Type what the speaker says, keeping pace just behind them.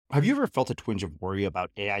Have you ever felt a twinge of worry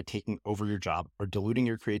about AI taking over your job or diluting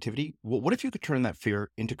your creativity? Well, what if you could turn that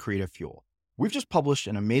fear into creative fuel? We've just published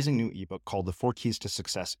an amazing new ebook called The 4 Keys to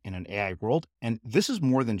Success in an AI World, and this is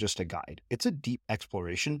more than just a guide. It's a deep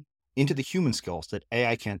exploration into the human skills that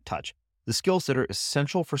AI can't touch, the skills that are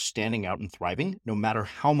essential for standing out and thriving, no matter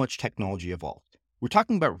how much technology evolves. We're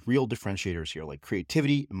talking about real differentiators here, like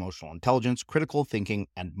creativity, emotional intelligence, critical thinking,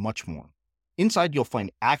 and much more. Inside, you'll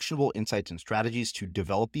find actionable insights and strategies to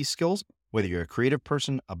develop these skills, whether you're a creative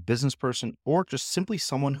person, a business person, or just simply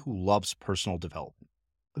someone who loves personal development.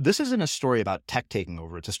 This isn't a story about tech taking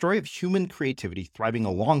over. It's a story of human creativity thriving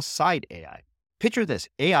alongside AI. Picture this,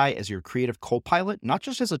 AI as your creative co-pilot, not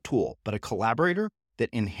just as a tool, but a collaborator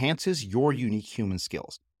that enhances your unique human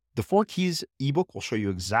skills. The 4 Keys ebook will show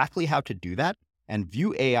you exactly how to do that and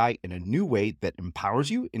view AI in a new way that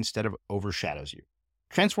empowers you instead of overshadows you.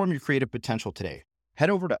 Transform your creative potential today. Head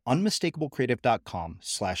over to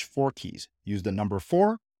unmistakablecreative.com/4keys. Use the number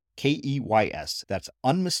 4, KEYS. That's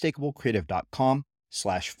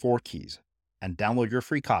unmistakablecreative.com/4keys and download your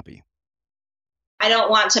free copy. I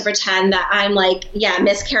don't want to pretend that I'm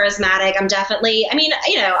Miss Charismatic. I'm definitely,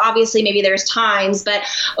 obviously maybe there's times, but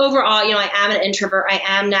overall, I am an introvert. I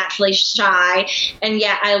am naturally shy, and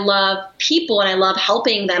yet I love people and I love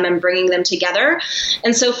helping them and bringing them together.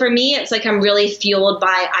 And so for me, it's like I'm really fueled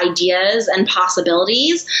by ideas and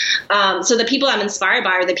possibilities. So the people I'm inspired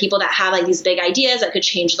by are the people that have like these big ideas that could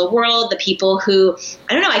change the world, the people who,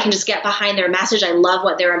 I can just get behind their message. I love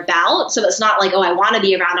what they're about. So it's not like, I want to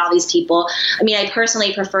be around all these people. I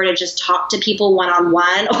personally prefer to just talk to people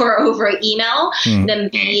one-on-one or over email than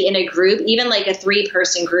be in a group. Even like a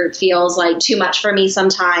 3-person group feels like too much for me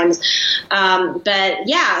sometimes. But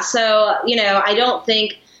yeah, so, I don't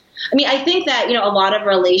think, I think that, a lot of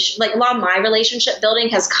my relationship building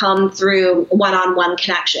has come through one-on-one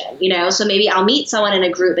connection, so maybe I'll meet someone in a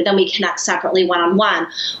group, but then we connect separately one-on-one,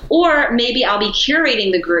 or maybe I'll be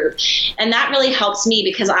curating the group. And that really helps me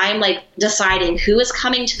because I'm like deciding who is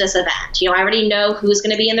coming to this event. I already know who's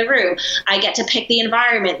going to be in the room. I get to pick the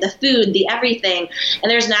environment, the food, the everything.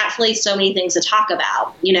 And there's naturally so many things to talk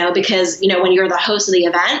about, because, when you're the host of the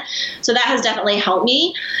event. So that has definitely helped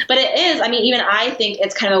me. But it is, even I think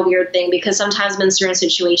it's kind of a weird thing because sometimes I'm in certain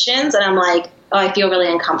situations and I'm like, I feel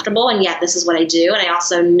really uncomfortable, and yet this is what I do. And I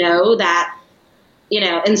also know that,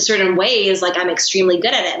 in certain ways, like I'm extremely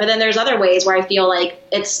good at it. But then there's other ways where I feel like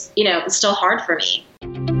it's, it's still hard for me.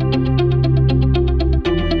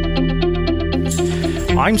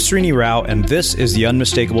 I'm Srini Rao, and this is the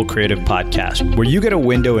Unmistakable Creative Podcast, where you get a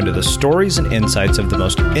window into the stories and insights of the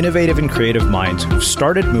most innovative and creative minds who've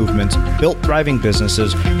started movements, built thriving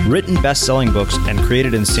businesses, written best-selling books, and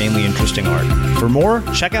created insanely interesting art. For more,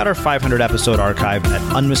 check out our 500-episode archive at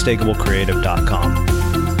unmistakablecreative.com.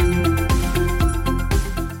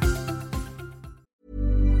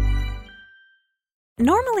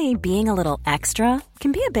 Normally, being a little extra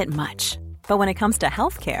can be a bit much. But when it comes to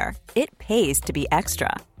healthcare, it pays to be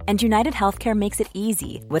extra. And United Healthcare makes it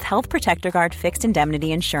easy with Health Protector Guard fixed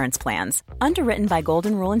indemnity insurance plans. Underwritten by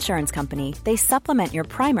Golden Rule Insurance Company, they supplement your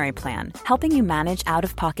primary plan, helping you manage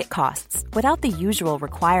out-of-pocket costs without the usual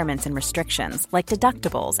requirements and restrictions like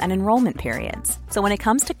deductibles and enrollment periods. So when it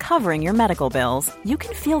comes to covering your medical bills, you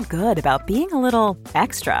can feel good about being a little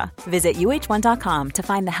extra. Visit uh1.com to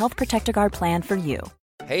find the Health Protector Guard plan for you.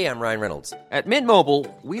 Hey, I'm Ryan Reynolds. At Mint Mobile,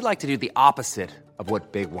 we like to do the opposite of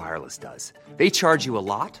what Big Wireless does. They charge you a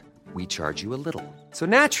lot, we charge you a little. So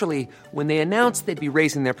naturally, when they announced they'd be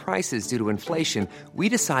raising their prices due to inflation, we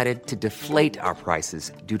decided to deflate our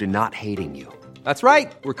prices due to not hating you. That's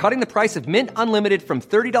right. We're cutting the price of Mint Unlimited from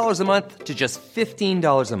 $30 a month to just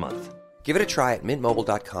 $15 a month. Give it a try at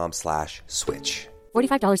mintmobile.com/switch.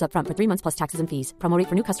 $45 up front for 3 months plus taxes and fees. Promo rate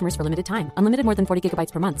for new customers for limited time. Unlimited more than 40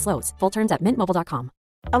 gigabytes per month. Slows full terms at mintmobile.com.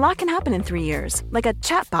 A lot can happen in 3 years, like a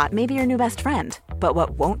chatbot may be your new best friend. But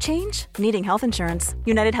what won't change? Needing health insurance.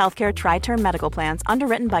 United Healthcare Tri-Term Medical Plans,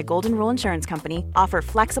 underwritten by Golden Rule Insurance Company, offer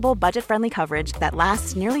flexible, budget-friendly coverage that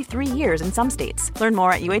lasts nearly 3 years in some states. Learn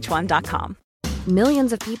more at uh1.com.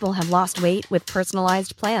 Millions of people have lost weight with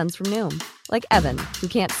personalized plans from Noom. Like Evan, who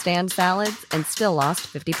can't stand salads and still lost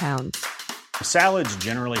 50 pounds. Salads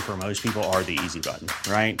generally for most people are the easy button,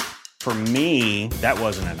 right? For me, that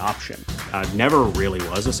wasn't an option. I never really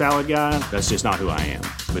was a salad guy. That's just not who I am.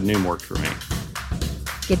 But Noom worked for me.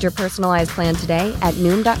 Get your personalized plan today at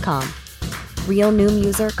Noom.com. Real Noom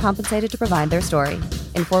user compensated to provide their story.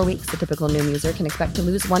 In 4 weeks, the typical Noom user can expect to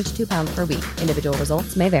lose 1 to 2 pounds per week. Individual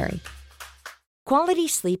results may vary. Quality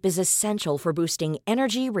sleep is essential for boosting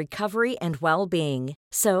energy, recovery, and well-being.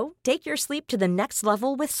 So, take your sleep to the next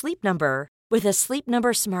level with Sleep Number. With a Sleep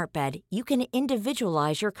Number Smart Bed, you can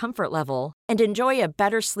individualize your comfort level and enjoy a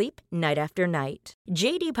better sleep night after night.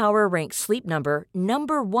 J.D. Power ranks Sleep Number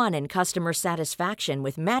number one in customer satisfaction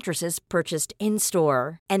with mattresses purchased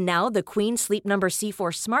in-store. And now the Queen Sleep Number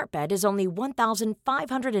C4 Smart Bed is only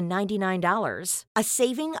 $1,599, a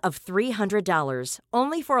saving of $300,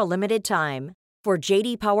 only for a limited time. For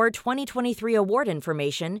J.D. Power 2023 award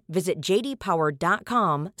information, visit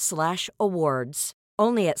jdpower.com/awards.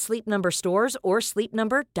 Only at Sleep Number stores or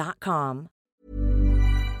sleepnumber.com.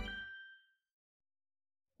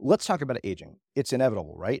 Let's talk about aging. It's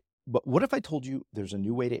inevitable, right? But what if I told you there's a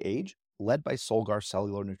new way to age, led by Solgar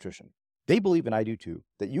Cellular Nutrition? They believe, and I do too,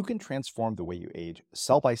 that you can transform the way you age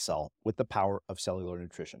cell by cell with the power of cellular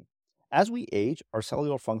nutrition. As we age, our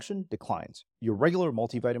cellular function declines. Your regular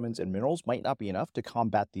multivitamins and minerals might not be enough to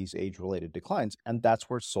combat these age-related declines, and that's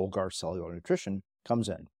where Solgar Cellular Nutrition comes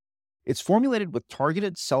in. It's formulated with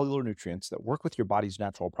targeted cellular nutrients that work with your body's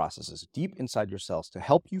natural processes deep inside your cells to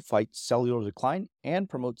help you fight cellular decline and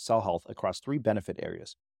promote cell health across 3 benefit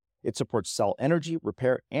areas. It supports cell energy,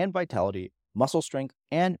 repair, and vitality, muscle strength,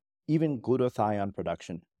 and even glutathione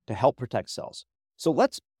production to help protect cells. So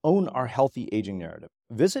let's own our healthy aging narrative.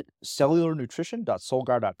 Visit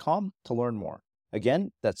cellularnutrition.solgar.com to learn more.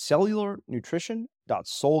 Again, that's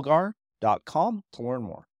cellularnutrition.solgar.com to learn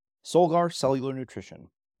more. Solgar Cellular Nutrition.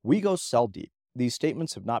 We go cell deep. These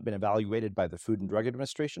statements have not been evaluated by the Food and Drug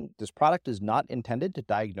Administration. This product is not intended to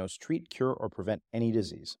diagnose, treat, cure, or prevent any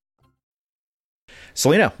disease.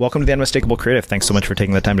 Selena, welcome to the Unmistakable Creative. Thanks so much for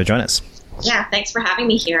taking the time to join us. Yeah, thanks for having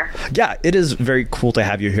me here. Yeah, it is very cool to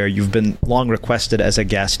have you here. You've been long requested as a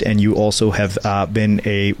guest, and you also have been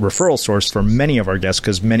a referral source for many of our guests,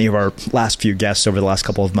 because many of our last few guests over the last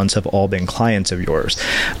couple of months have all been clients of yours.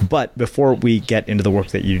 But before we get into the work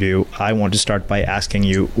that you do, I want to start by asking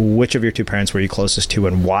you, which of your 2 parents were you closest to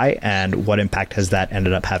and why, and what impact has that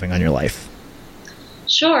ended up having on your life?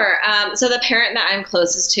 Sure. So the parent that I'm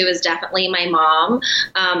closest to is definitely my mom.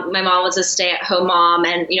 My mom was a stay-at-home mom,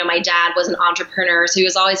 and my dad was an entrepreneur, so he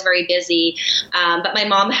was always very busy. But my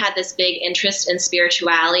mom had this big interest in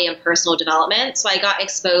spirituality and personal development, so I got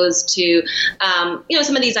exposed to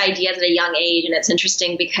some of these ideas at a young age. And it's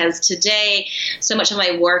interesting because today, so much of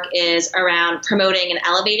my work is around promoting and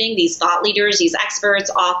elevating these thought leaders, these experts,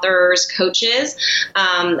 authors, coaches,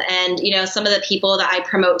 and some of the people that I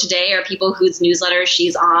promote today are people whose newsletters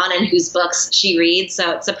she's on and whose books she reads.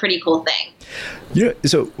 So it's a pretty cool thing.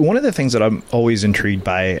 So one of the things that I'm always intrigued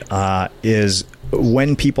by is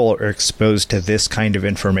when people are exposed to this kind of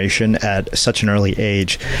information at such an early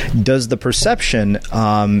age, does the perception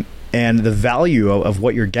and the value of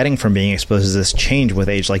what you're getting from being exposed to this change with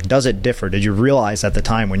age? Like, does it differ? Did you realize at the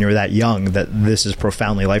time when you were that young that this is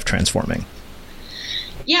profoundly life transforming?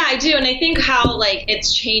 Yeah, I do. And I think how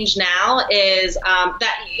it's changed now is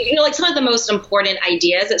that, some of the most important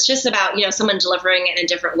ideas, it's just about, someone delivering it in a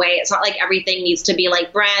different way. It's not like everything needs to be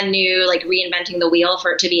brand new, reinventing the wheel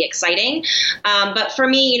for it to be exciting. But for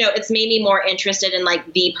me, it's made me more interested in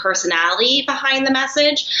the personality behind the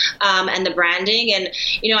message and the branding. And,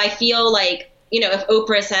 I feel if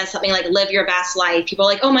Oprah says something like live your best life, people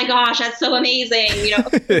are like, oh my gosh, that's so amazing,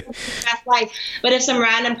 best life. But if some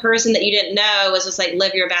random person that you didn't know was just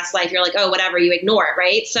live your best life, you're like, oh, whatever, you ignore it,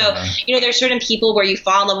 right? So, there's certain people where you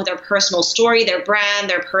fall in love with their personal story, their brand,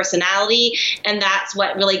 their personality, and that's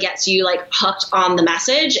what really gets you hooked on the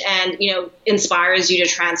message and, inspires you to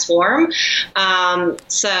transform.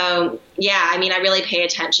 So yeah, I really pay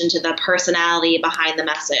attention to the personality behind the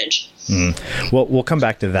message. Well, we'll come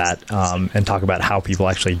back to that and talk about how people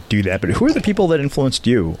actually do that. But who are the people that influenced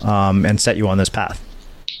you and set you on this path?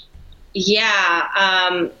 Yeah.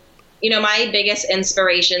 My biggest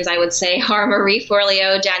inspirations, I would say, are Marie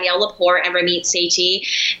Forleo, Danielle Laporte, and Ramit Sethi.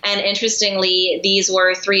 And interestingly, these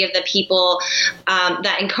were 3 of the people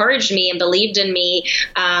that encouraged me and believed in me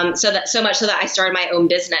so much so that I started my own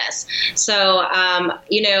business. So,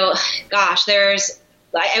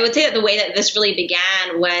 I would say that the way that this really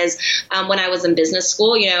began was when I was in business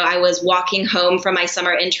school. I was walking home from my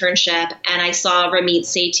summer internship and I saw Ramit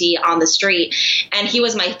Sethi on the street, and he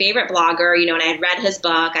was my favorite blogger, and I had read his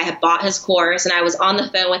book, I had bought his course, and I was on the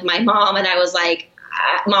phone with my mom and I was like,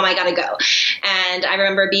 Mom, I gotta go. And I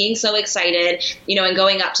remember being so excited, and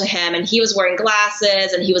going up to him, and he was wearing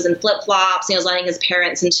glasses and he was in flip-flops, and he was letting his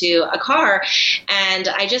parents into a car. And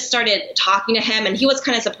I just started talking to him, and he was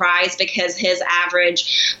kind of surprised because his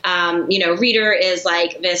average, reader is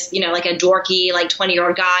this, like a dorky,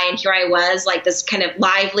 20-year-old guy. And here I was this kind of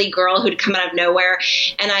lively girl who'd come out of nowhere.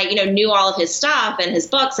 And I, knew all of his stuff and his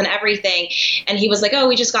books and everything. And he was like, oh,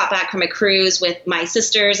 we just got back from a cruise with my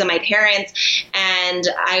sisters and my parents. And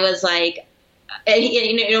I was like,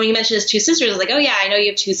 he mentioned his two sisters. I was like, oh yeah, I know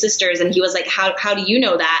you have two sisters. And he was like, how do you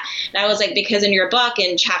know that? And I was like, because in your book,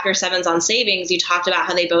 in chapter 7's on savings, you talked about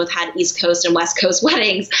how they both had East Coast and West Coast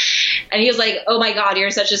weddings. And he was like, oh my God,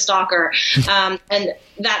 you're such a stalker. And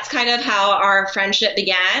that's kind of how our friendship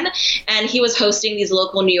began. And he was hosting these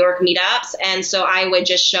local New York meetups. And so I would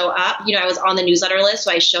just show up. I was on the newsletter list.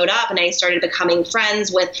 So I showed up and I started becoming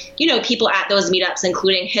friends with, people at those meetups,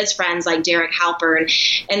 including his friends like Derek Halpern.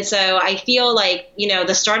 And so I feel like,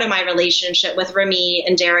 the start of my relationship with Remy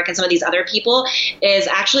and Derek and some of these other people is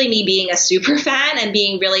actually me being a super fan and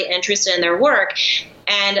being really interested in their work.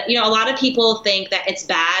 And, a lot of people think that it's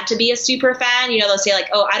bad to be a super fan. They'll say like,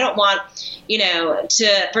 oh, I don't want,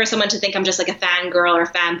 for someone to think I'm just like a fangirl or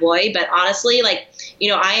fanboy. But honestly, like,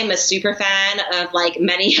 I am a super fan of like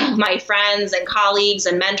many of my friends and colleagues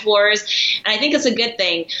and mentors. And I think it's a good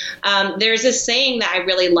thing. There's this saying that I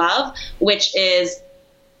really love, which is,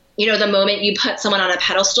 the moment you put someone on a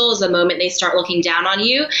pedestal is the moment they start looking down on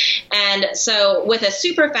you. And so with a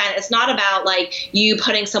super fan, it's not about like you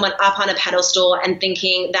putting someone up on a pedestal and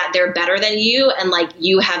thinking that they're better than you and like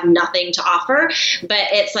you have nothing to offer. But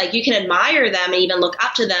it's like you can admire them and even look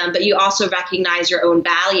up to them, but you also recognize your own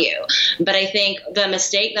value. But I think the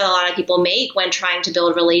mistake that a lot of people make when trying to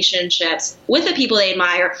build relationships with the people they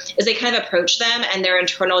admire is they kind of approach them and their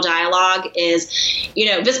internal dialogue is,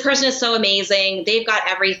 this person is so amazing. They've got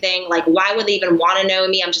everything. Like, why would they even want to know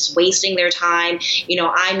me? I'm just wasting their time.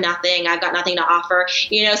 I'm nothing. I've got nothing to offer,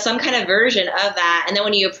 some kind of version of that. And then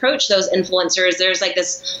when you approach those influencers, there's like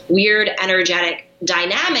this weird energetic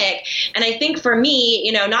dynamic. And I think for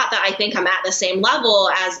me, not that I think I'm at the same level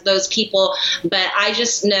as those people, but I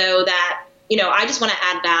just know that I just want to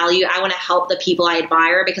add value. I want to help the people I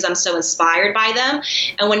admire because I'm so inspired by them.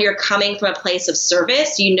 And when you're coming from a place of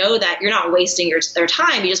service, you know that you're not wasting their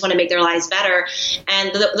time. You just want to make their lives better.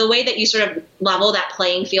 And the way that you sort of level that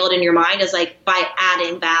playing field in your mind is like by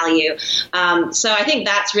adding value. So I think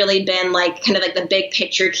that's really been like kind of like the big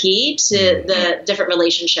picture key to the different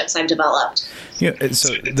relationships I've developed.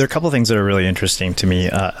 So there are a couple of things that are really interesting to me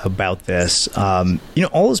about this.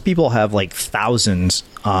 All those people have like thousands,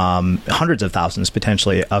 hundreds of thousands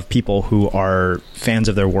potentially of people who are fans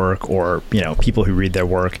of their work or, people who read their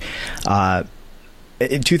work.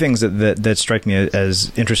 Two things that strike me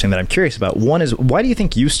as interesting that I'm curious about. One is, why do you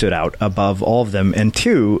think you stood out above all of them? And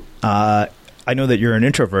two, I know that you're an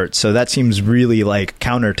introvert, so that seems really like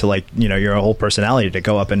counter to like, your whole personality to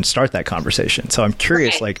go up and start that conversation. So I'm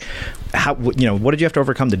curious, like how, what did you have to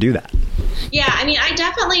overcome to do that? Yeah, I mean, I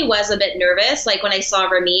definitely was a bit nervous. Like when I saw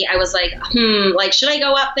Remy, I was like, like, should I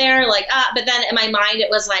go up there? Like, but then in my mind, it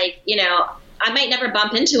was like, I might never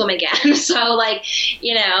bump into him again. So like,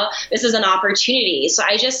 this is an opportunity. So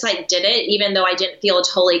I just like did it, even though I didn't feel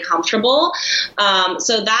totally comfortable.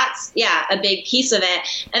 So that's, a big piece of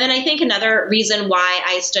it. And then I think another reason why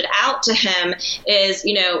I stood out to him is,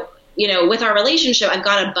 with our relationship, I've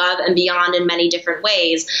gone above and beyond in many different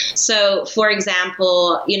ways. So, for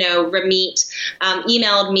example, Ramit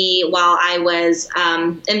emailed me while I was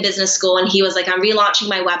in business school, and he was like, I'm relaunching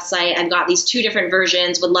my website. I've got these 2 different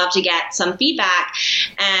versions, would love to get some feedback.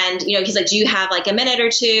 And, he's like, do you have like a minute or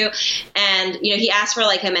two? And, he asked for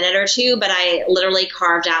like a minute or two, but I literally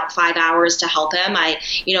carved out 5 hours to help him. I,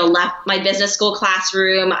 left my business school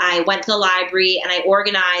classroom. I went to the library and I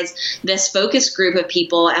organized this focus group of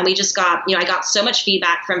people, and we just got, I got so much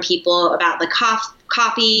feedback from people about the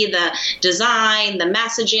copy, the design, the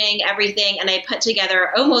messaging, everything. And I put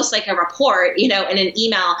together almost like a report, in an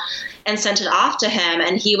email and sent it off to him.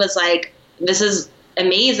 And he was like, this is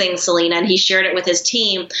amazing, Selena. And he shared it with his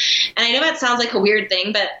team. And I know that sounds like a weird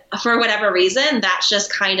thing, but for whatever reason, that's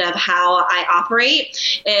just kind of how I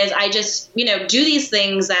operate, is I just, do these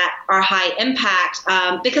things that are high impact,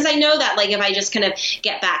 because I know that like, if I just kind of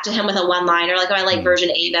get back to him with a one-liner, like if I like version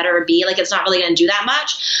A better or B, like it's not really going to do that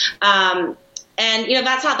much. And,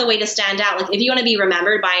 that's not the way to stand out. Like if you want to be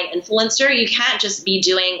remembered by an influencer, you can't just be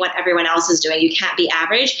doing what everyone else is doing. You can't be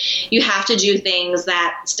average. You have to do things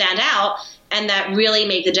that stand out and that really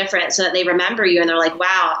make the difference so that they remember you and they're like,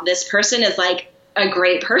 wow, this person is like a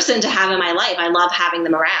great person to have in my life. I love having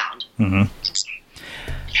them around.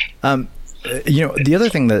 Mm-hmm. The other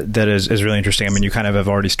thing that is really interesting, I mean, you kind of have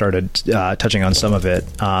already started touching on some of it.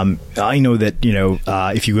 I know that,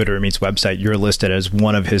 if you go to Ramit's website, you're listed as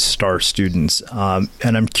one of his star students.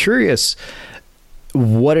 And I'm curious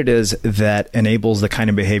what it is that enables the kind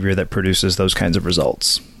of behavior that produces those kinds of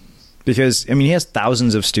results. because, I mean, he has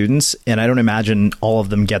thousands of students, and I don't imagine all of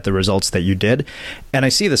them get the results that you did. And I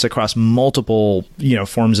see this across multiple,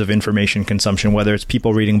 forms of information consumption, whether it's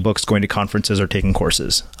people reading books, going to conferences, or taking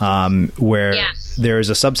courses, where there is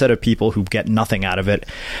a subset of people who get nothing out of it.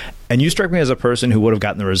 And you strike me as a person who would have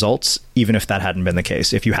gotten the results, even if that hadn't been the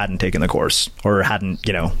case, if you hadn't taken the course or hadn't,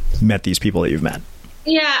 met these people that you've met.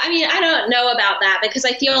 Yeah, I mean, I don't know about that, because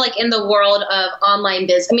I feel like in the world of online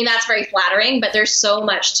business, I mean, that's very flattering, but there's so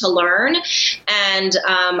much to learn. And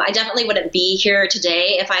I definitely wouldn't be here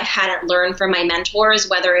today if I hadn't learned from my mentors,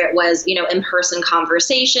 whether it was, in-person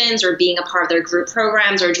conversations or being a part of their group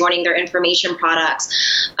programs or joining their information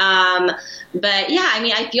products. But yeah, I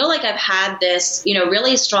mean, I feel like I've had this,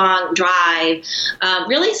 really strong drive,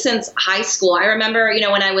 really since high school. I remember,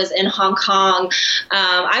 when I was in Hong Kong,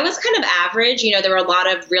 I was kind of average. There were a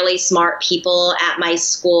lot of really smart people at my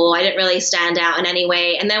school. I didn't really stand out in any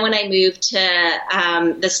way. And then when I moved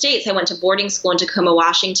to the States, I went to boarding school in Tacoma,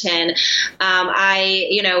 Washington. I,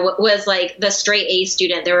 was like the straight A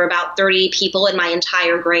student. There were about 30 people in my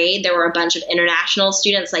entire grade. There were a bunch of international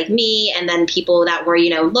students like me, and then people that were,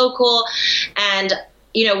 local. And,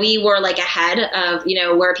 we were like ahead of,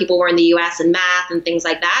 where people were in the US in math and things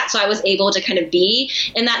like that. So I was able to kind of be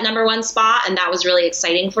in that number one spot. And that was really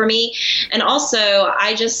exciting for me. And also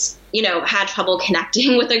I just, had trouble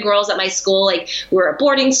connecting with the girls at my school. Like, we were at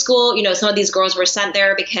boarding school, some of these girls were sent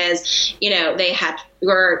there because, they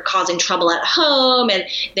were causing trouble at home, and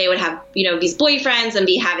they would have, these boyfriends and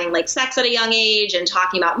be having like sex at a young age and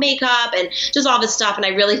talking about makeup and just all this stuff. And I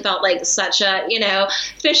really felt like such a,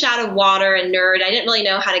 fish out of water and nerd. I didn't really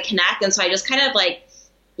know how to connect. And so I just kind of like,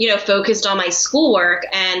 focused on my schoolwork.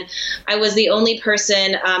 And I was the only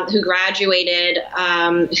person who graduated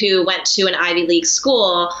who went to an Ivy League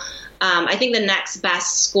school. I think the next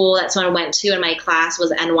best school that someone went to in my class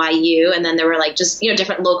was NYU. And then there were like just,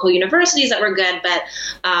 different local universities that were good, but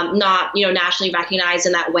not, nationally recognized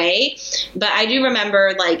in that way. But I do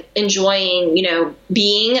remember like enjoying,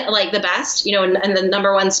 being like the best, in the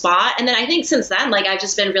number one spot. And then I think since then, like I've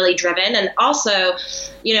just been really driven. And also,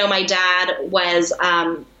 my dad was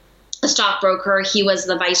a stockbroker. He was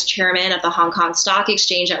the vice chairman of the Hong Kong Stock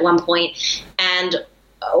Exchange at one point. And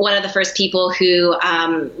one of the first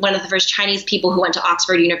Chinese people who went to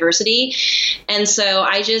Oxford University. And so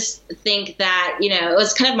I just think that, it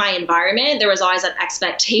was kind of my environment. There was always an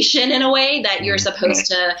expectation in a way that you're supposed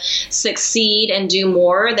to succeed and do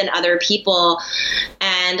more than other people.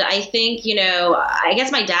 And I think, I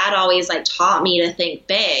guess my dad always like taught me to think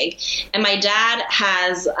big. And my dad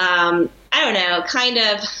has, I don't know, kind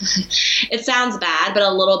of, it sounds bad, but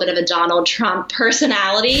a little bit of a Donald Trump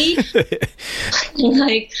personality.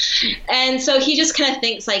 And so he just kind of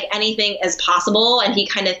thinks like anything is possible, and he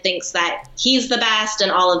kind of thinks that he's the best and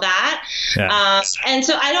all of that. Yeah. And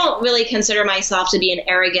so I don't really consider myself to be an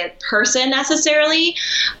arrogant person necessarily.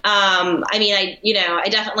 I mean, I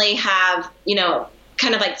definitely have,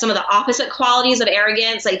 kind of like some of the opposite qualities of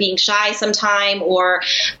arrogance, like being shy sometime or,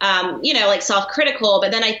 like self-critical.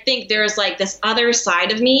 But then I think there's like this other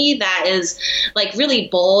side of me that is like really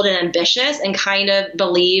bold and ambitious and kind of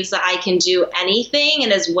believes that I can do anything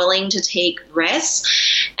and is willing to take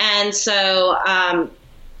risks. And so,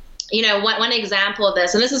 one example of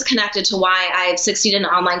this, and this is connected to why I've succeeded in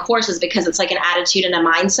online courses, because it's like an attitude and a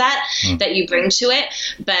mindset that you bring to it.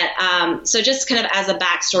 But so just kind of as a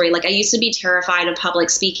backstory, like I used to be terrified of public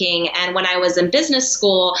speaking. And when I was in business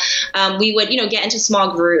school, we would, get into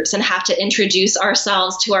small groups and have to introduce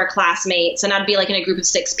ourselves to our classmates. And I'd be like in a group of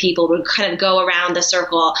 6 people, would kind of go around the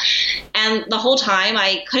circle. And the whole time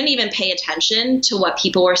I couldn't even pay attention to what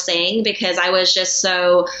people were saying, because I was just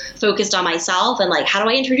so focused on myself and like, how do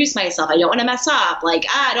I introduce myself? I don't want to mess up. Like,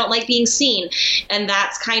 I don't like being seen. And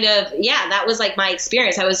that's kind of, that was like my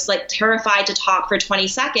experience. I was like terrified to talk for 20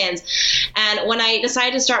 seconds. And when I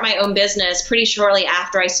decided to start my own business, pretty shortly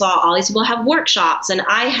after, I saw all these people have workshops. And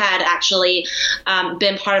I had actually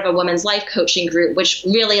been part of a women's life coaching group, which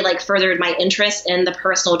really like furthered my interest in the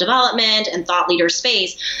personal development and thought leader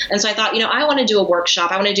space. And so I thought, I want to do a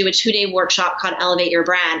workshop. I want to do a 2-day workshop called Elevate Your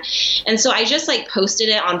Brand. And so I just like posted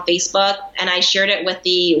it on Facebook, and I shared it with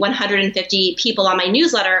the 150 people on my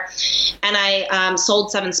newsletter, and I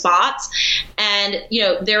sold 7 spots. And,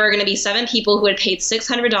 there were going to be 7 people who had paid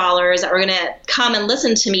 $600 that were going to come and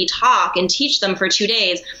listen to me talk and teach them for 2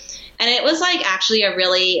 days. And it was like actually a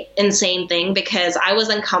really insane thing because I was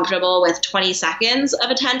uncomfortable with 20 seconds of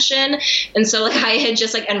attention. And so like I had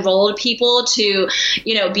just like enrolled people to,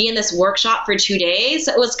 be in this workshop for 2 days.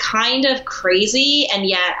 So it was kind of crazy. And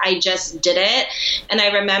yet I just did it. And I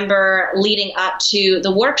remember leading up to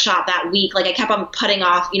the workshop that week, like I kept on putting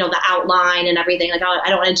off, the outline and everything. Like, oh, I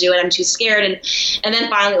don't want to do it. I'm too scared. And then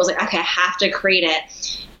finally it was like, okay, I have to create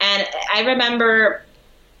it. And I remember,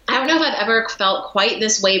 I don't know if I've ever felt quite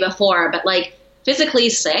this way before, but like physically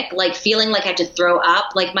sick, like feeling like I had to throw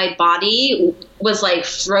up, like my body was like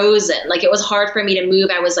frozen. Like it was hard for me to move.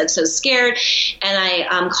 I was like so scared. And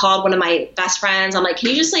I called one of my best friends. I'm like, can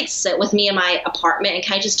you just like sit with me in my apartment and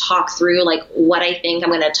can I just talk through like what I think I'm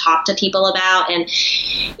going to talk to people about? And,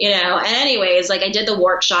 and anyways, like I did the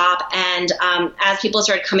workshop and as people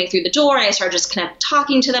started coming through the door and I started just kind of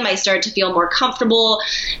talking to them, I started to feel more comfortable.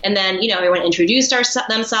 And then, everyone introduced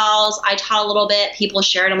themselves. I taught a little bit, people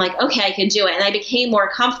shared. I'm like, okay, I can do it. And I became more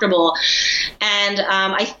comfortable. And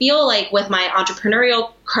I feel like with my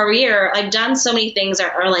entrepreneurial career, I've done so many things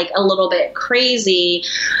that are like a little bit crazy.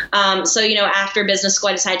 So, after business school,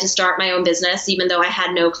 I decided to start my own business, even though I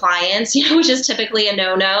had no clients, which is typically a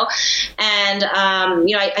no-no. And,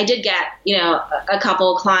 I did get, a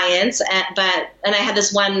couple clients, and I had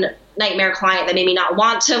this one nightmare client that made me not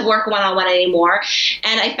want to work one-on-one anymore.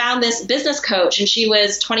 And I found this business coach and she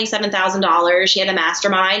was $27,000. She had a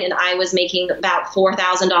mastermind and I was making about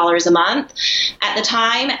 $4,000 a month at the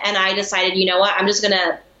time. And I decided, you know what, I'm just going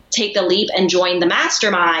to take the leap and join the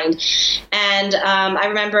mastermind. And I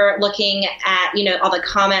remember looking at, all the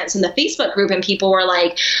comments in the Facebook group and people were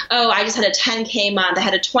like, oh, I just had a 10K month. I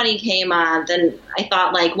had a 20K month. And I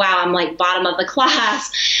thought like, wow, I'm like bottom of the class.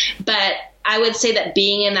 But I would say that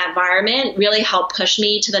being in that environment really helped push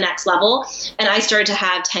me to the next level. And I started to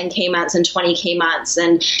have 10K months and 20K months.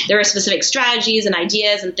 And there were specific strategies and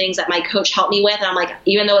ideas and things that my coach helped me with. And I'm like,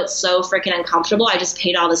 even though it's so freaking uncomfortable, I just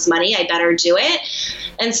paid all this money, I better do it.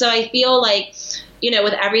 And so I feel like,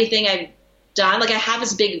 with everything I've done, like I have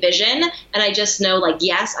this big vision and I just know like,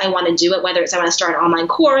 yes, I want to do it. Whether it's I want to start an online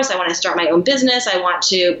course, I want to start my own business, I want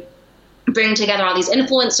to bring together all these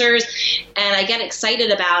influencers and I get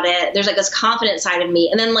excited about it. There's like this confident side of me.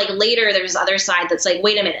 And then like later there's this other side that's like,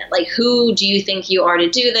 wait a minute, like who do you think you are to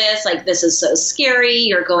do this? Like this is so scary.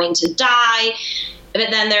 You're going to die. But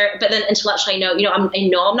then intellectually I know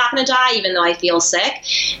I'm not going to die even though I feel sick.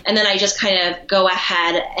 And then I just kind of go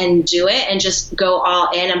ahead and do it and just go all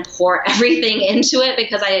in and pour everything into it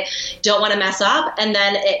because I don't want to mess up. And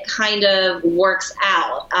then it kind of works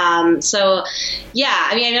out. So yeah,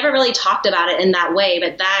 I mean, I never really talked about it in that way,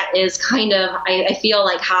 but that is kind of, I feel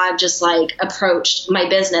like how I've just like approached my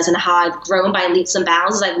business and how I've grown by leaps and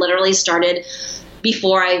bounds is I've literally started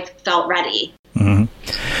before I felt ready. Mm-hmm.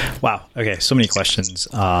 Wow. Okay. So many questions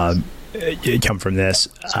come from this.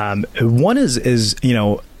 One is,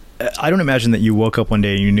 I don't imagine that you woke up one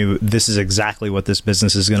day and you knew this is exactly what this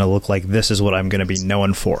business is going to look like. This is what I'm going to be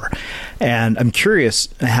known for. And I'm curious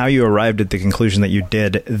how you arrived at the conclusion that you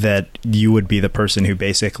did that you would be the person who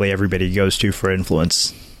basically everybody goes to for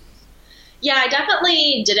influence. Yeah, I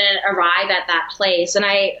definitely didn't arrive at that place. And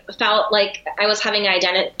I felt like I was having an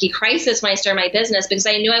identity crisis when I started my business because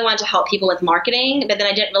I knew I wanted to help people with marketing, but then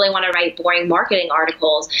I didn't really want to write boring marketing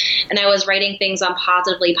articles. And I was writing things on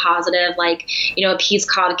Positively Positive, like, a piece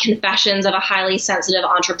called Confessions of a Highly Sensitive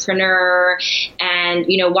Entrepreneur and,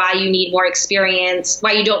 why you need more experience,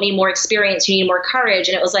 why you don't need more experience, you need more courage.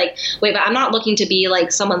 And it was like, wait, but I'm not looking to be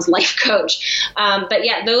like someone's life coach. But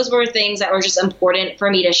yeah, those were things that were just important for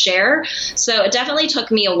me to share. So it definitely took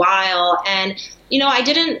me a while. And,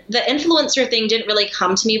 the influencer thing didn't really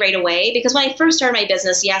come to me right away because when I first started my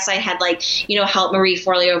business, yes, I had help Marie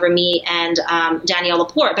Forleo over me and Danielle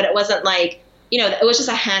Laporte, but it wasn't like, it was just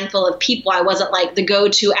a handful of people. I wasn't like the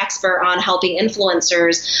go-to expert on helping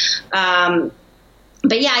influencers.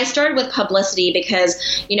 But yeah, I started with publicity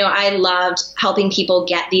because, I loved helping people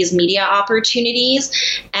get these media opportunities.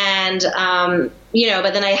 And,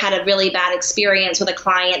 but then I had a really bad experience with a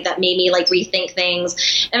client that made me rethink things.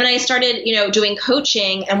 And then I started, doing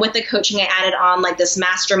coaching. And with the coaching, I added on this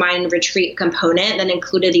mastermind retreat component that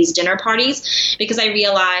included these dinner parties because I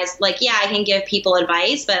realized I can give people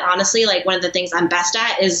advice. But honestly, one of the things I'm best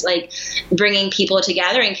at is bringing people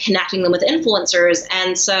together and connecting them with influencers.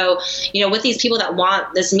 And so, with these people that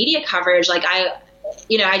want this media coverage,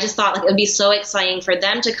 I just thought it would be so exciting for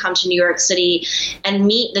them to come to New York City and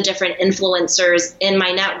meet the different influencers in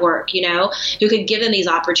my network, who could give them these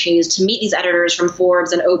opportunities to meet these editors from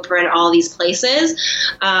Forbes and Oprah and all these places.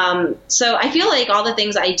 So I feel like all the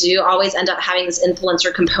things I do always end up having this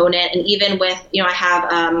influencer component. And even with, I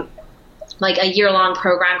have like a year-long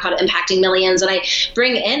program called Impacting Millions. And I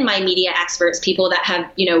bring in my media experts, people that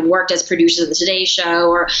have, worked as producers of the Today Show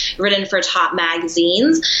or written for top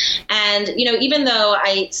magazines. And, even though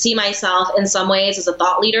I see myself in some ways as a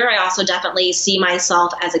thought leader, I also definitely see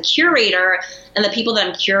myself as a curator, and the people that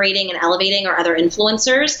I'm curating and elevating are other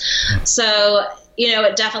influencers. So,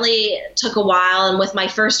 it definitely took a while. And with my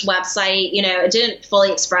first website, it didn't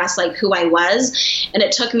fully express like who I was. And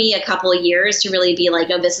it took me a couple of years to really be like,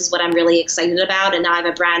 oh, this is what I'm really excited about. And now I have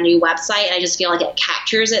a brand new website, and I just feel like it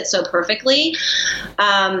captures it so perfectly.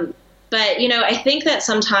 But, I think that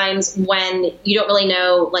sometimes when you don't really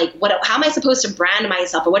know, like, how am I supposed to brand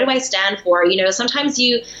myself, or what do I stand for? Sometimes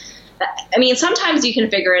sometimes you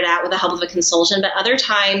can figure it out with the help of a consultant, but other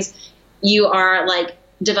times you are like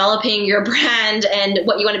developing your brand and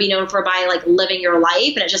what you want to be known for by like living your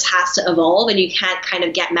life, and it just has to evolve, and you can't kind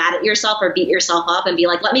of get mad at yourself or beat yourself up and be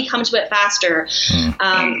like, let me come to it faster.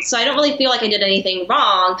 So I don't really feel like I did anything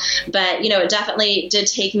wrong, but it definitely did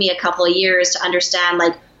take me a couple of years to understand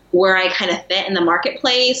like where I kind of fit in the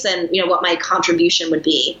marketplace and what my contribution would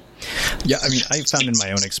be. Yeah, I mean, I found in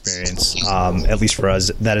my own experience, at least for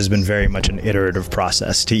us, that has been very much an iterative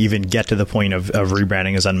process. To even get to the point of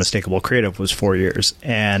rebranding as Unmistakable Creative was 4 years.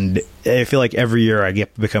 And I feel like every year I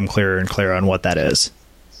become clearer and clearer on what that is.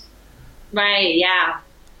 Right, yeah,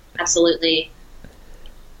 absolutely.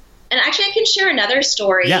 And actually, I can share another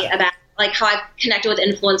story about like how I've connected with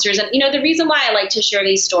influencers. And, the reason why I like to share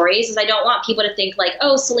these stories is I don't want people to think like,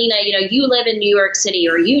 oh, Selena, you live in New York City,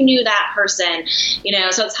 or you knew that person,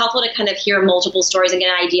 so it's helpful to kind of hear multiple stories and get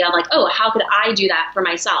an idea of like, oh, how could I do that for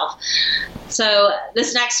myself? So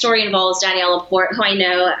this next story involves Danielle Laporte, who I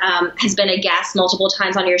know has been a guest multiple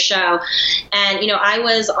times on your show. And, I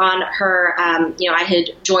was on her, I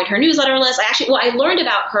had joined her newsletter list. I learned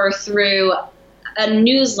about her through a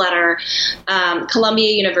newsletter.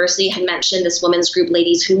 Columbia University had mentioned this women's group,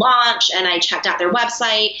 Ladies Who Launch, and I checked out their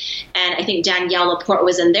website, and I think Danielle Laporte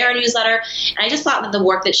was in their newsletter, and I just thought that the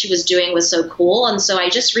work that she was doing was so cool, and so I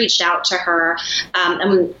just reached out to her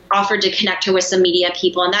and offered to connect her with some media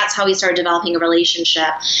people, and that's how we started developing a relationship.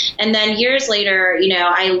 And then years later,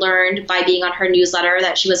 I learned by being on her newsletter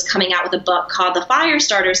that she was coming out with a book called The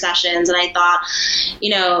Firestarter Sessions, and I thought,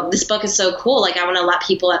 this book is so cool, like I want to let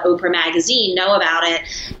people at Oprah Magazine know about it.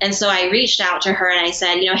 And so I reached out to her and I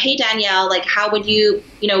said, hey, Danielle, like, how would you,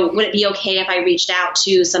 would it be okay if I reached out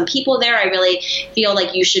to some people there? I really feel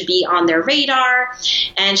like you should be on their radar.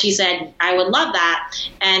 And she said, I would love that.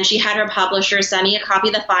 And she had her publisher send me a copy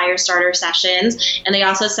of the Firestarter Sessions. And they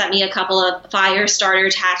also sent me a couple of Firestarter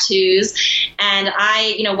tattoos. And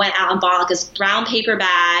I, went out and bought like this brown paper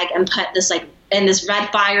bag and put this like in this red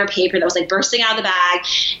fire paper that was like bursting out of the bag.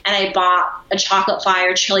 And I bought a chocolate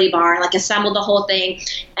fire chili bar and like assembled the whole thing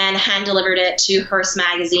and hand delivered it to Hearst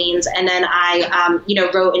magazines. And then I,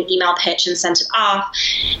 wrote an email pitch and sent it off.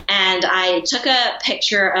 And I took a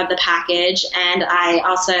picture of the package, and I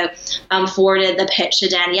also forwarded the pitch to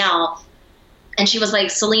Danielle. And she was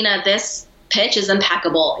like, Selena, this pitch is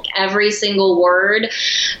impeccable. Like every single word,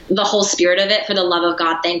 the whole spirit of it, for the love of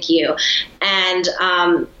God, thank you. And,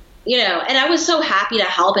 and I was so happy to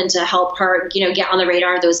help and to help her, get on the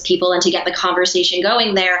radar of those people and to get the conversation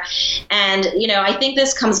going there. And, I think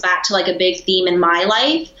this comes back to like a big theme in my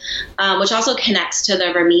life, which also connects to the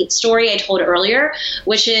Ramit story I told earlier,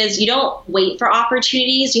 which is you don't wait for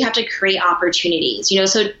opportunities. You have to create opportunities,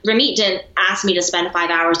 so Ramit didn't ask me to spend 5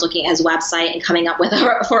 hours looking at his website and coming up with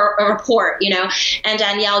a report, and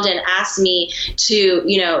Danielle didn't ask me to,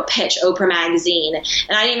 pitch Oprah Magazine.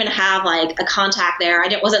 And I didn't even have like a contact there.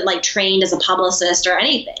 Wasn't like trained as a publicist or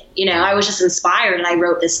anything. I was just inspired and I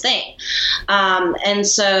wrote this thing. And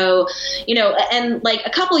so, and like a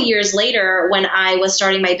couple of years later when I was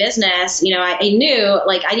starting my business, I knew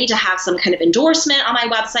like I need to have some kind of endorsement on my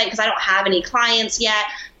website because I don't have any clients yet.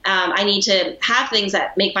 I need to have things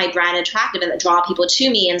that make my brand attractive and that draw people to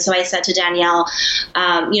me. And so I said to Danielle,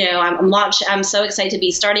 I'm so excited to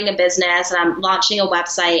be starting a business and I'm launching a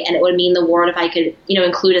website, and it would mean the world if I could,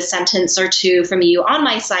 include a sentence or two from you on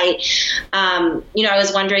my site. I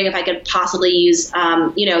was wondering if I could possibly use,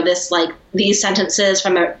 this like these sentences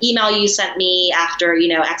from an email you sent me after,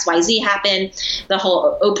 XYZ happened, the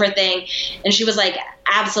whole Oprah thing. And she was like,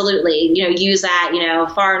 absolutely, use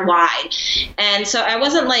that, far and wide. And so I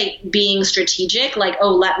wasn't like being strategic, like,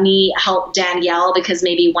 oh, let me help Danielle because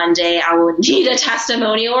maybe one day I would need a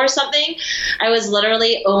testimonial or something. I was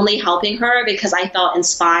literally only helping her because I felt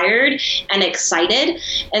inspired and excited.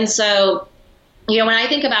 And so, when I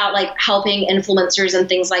think about like helping influencers and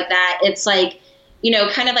things like that, it's like,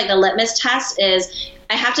 kind of like the litmus test is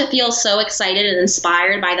I have to feel so excited and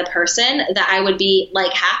inspired by the person that I would be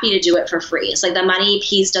like happy to do it for free. It's like the money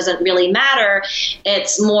piece doesn't really matter.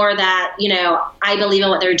 It's more that, I believe in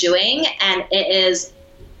what they're doing, and it is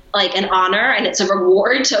like an honor and it's a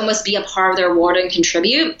reward to almost be a part of the reward and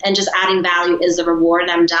contribute, and just adding value is the reward,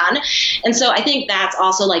 and I'm done. And so I think that's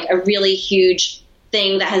also like a really huge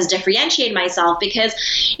thing that has differentiated myself, because,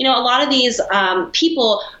 a lot of these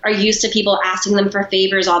people are used to people asking them for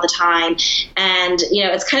favors all the time. And,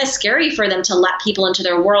 it's kind of scary for them to let people into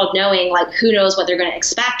their world knowing like who knows what they're going to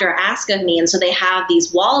expect or ask of me. And so they have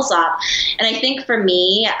these walls up. And I think for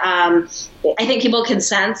me, I think people could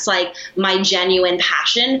sense like my genuine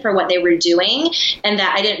passion for what they were doing, and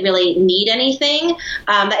that I didn't really need anything.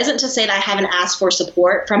 That isn't to say that I haven't asked for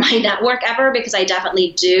support from my network ever, because I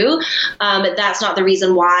definitely do. But that's not the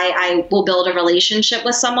reason why I will build a relationship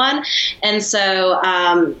with someone. And so,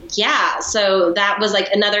 so that was like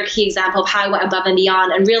another key example of how I went above and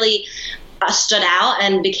beyond and really stood out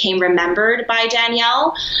and became remembered by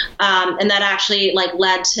Danielle. And that actually like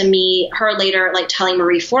led to her later like telling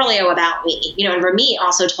Marie Forleo about me, and Ramit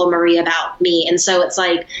also told Marie about me. And so it's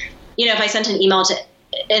like, if I sent an email to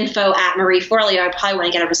info@Marie Forleo, I probably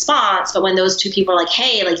wouldn't get a response. But when those two people are like,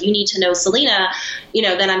 hey, like you need to know Selena,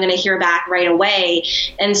 then I'm going to hear back right away.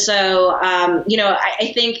 And so,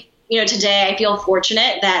 I think, today I feel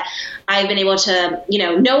fortunate that I've been able to,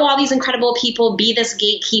 know all these incredible people, be this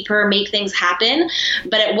gatekeeper, make things happen.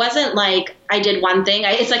 But it wasn't like I did one thing.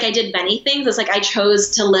 It's like I did many things. It's like I chose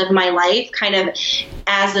to live my life kind of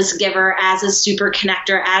as this giver, as this super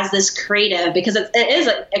connector, as this creative, because it is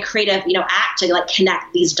a creative, act to like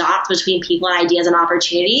connect these dots between people and ideas and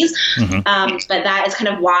opportunities. Mm-hmm. But that is kind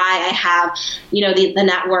of why I have, the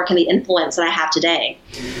network and the influence that I have today.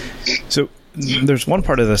 So there's one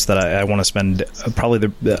part of this that I want to spend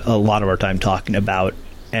probably a lot of our time talking about,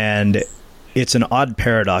 and it's an odd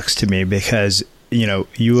paradox to me because,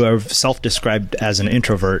 you are self-described as an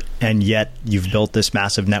introvert, and yet you've built this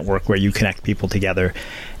massive network where you connect people together,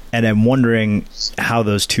 and I'm wondering how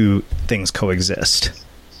those two things coexist.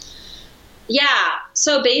 Yeah,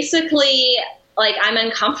 so basically, like I'm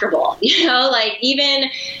uncomfortable, like even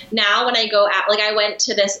now when I go out, like I went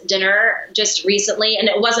to this dinner just recently, and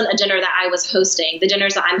it wasn't a dinner that I was hosting. The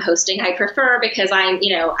dinners that I'm hosting, I prefer because I'm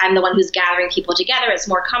the one who's gathering people together. It's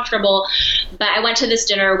more comfortable. But I went to this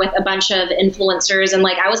dinner with a bunch of influencers, and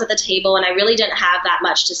like I was at the table and I really didn't have that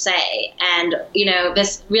much to say. And,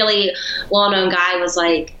 this really well-known guy was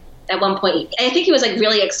like, at one point, I think he was like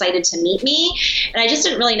really excited to meet me, and I just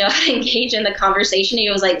didn't really know how to engage in the conversation. He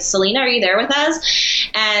was like, Selena, are you there with us?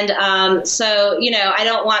 And so, I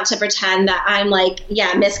don't want to pretend that I'm like,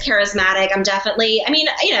 Miss Charismatic. I'm definitely,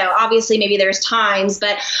 obviously maybe there's times,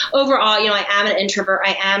 but overall, I am an introvert.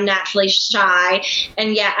 I am naturally shy,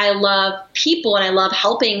 and yet I love people and I love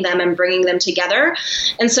helping them and bringing them together.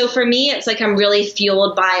 And so for me, it's like I'm really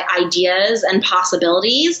fueled by ideas and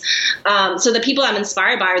possibilities. So the people I'm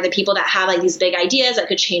inspired by are the people that have like these big ideas that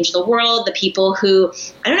could change the world, the people who,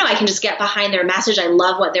 I can just get behind their message. I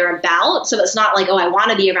love what they're about. So it's not like, I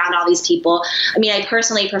want to be around all these people. I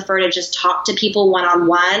personally prefer to just talk to people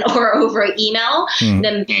one-on-one or over email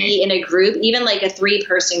than be in a group. Even like a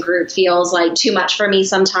 3-person group feels like too much for me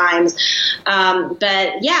sometimes.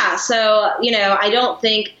 But yeah, so, I don't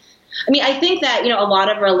think, I think that, a lot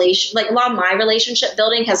of my relationship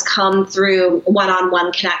building has come through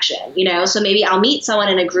one-on-one connection, so maybe I'll meet someone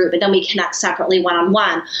in a group and then we connect separately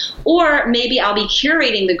one-on-one, or maybe I'll be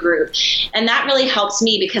curating the group. And that really helps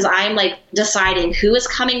me because I'm like deciding who is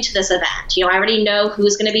coming to this event. I already know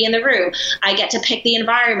who's going to be in the room. I get to pick the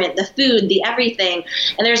environment, the food, the everything.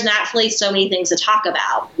 And there's naturally so many things to talk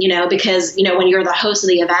about, because, when you're the host of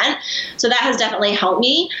the event. So that has definitely helped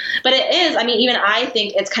me. But it is, even I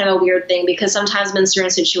think it's kind of a weird thing because sometimes I'm in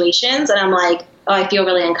certain situations and I'm like, I feel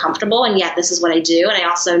really uncomfortable, and yet this is what I do. And I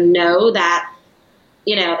also know that,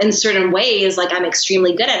 in certain ways, like I'm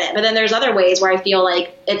extremely good at it. But then there's other ways where I feel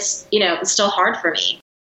like it's, it's still hard for me.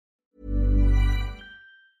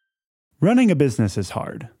 Running a business is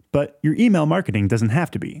hard, but your email marketing doesn't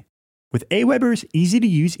have to be. With Aweber's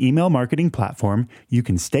easy-to-use email marketing platform, you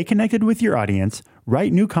can stay connected with your audience,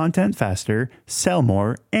 write new content faster, sell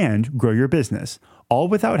more, and grow your business, all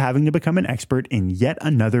without having to become an expert in yet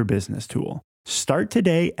another business tool. Start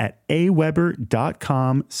today at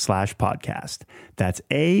aweber.com/podcast. That's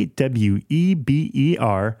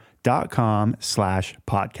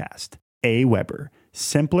AWEBER.com/podcast. Aweber,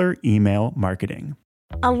 simpler email marketing.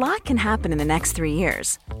 A lot can happen in the next 3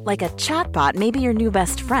 years. Like a chatbot may be your new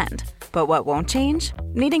best friend. But what won't change?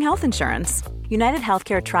 Needing health insurance. United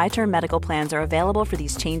Healthcare Tri-Term Medical Plans are available for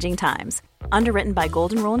these changing times. Underwritten by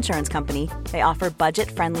Golden Rule Insurance Company, they offer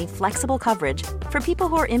budget-friendly, flexible coverage for people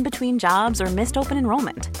who are in between jobs or missed open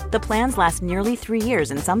enrollment. The plans last nearly 3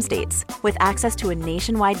 years in some states, with access to a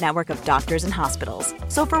nationwide network of doctors and hospitals.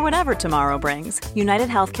 So for whatever tomorrow brings, United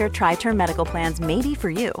Healthcare Tri-Term Medical Plans may be for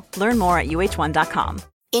you. Learn more at uh1.com.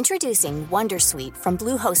 Introducing Wondersuite from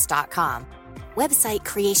Bluehost.com. Website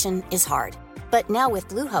creation is hard, but now with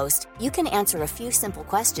Bluehost, you can answer a few simple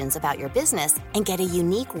questions about your business and get a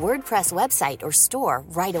unique WordPress website or store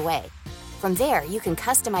right away. From there, you can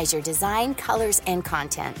customize your design, colors, and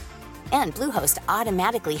content. And Bluehost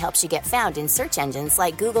automatically helps you get found in search engines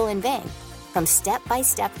like Google and Bing. From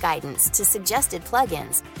step-by-step guidance to suggested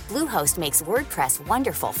plugins, Bluehost makes WordPress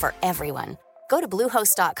wonderful for everyone. Go to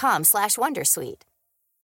bluehost.com/wondersuite.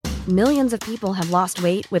 Millions of people have lost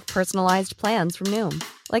weight with personalized plans from Noom,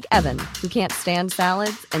 like Evan, who can't stand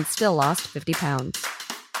salads and still lost 50 pounds.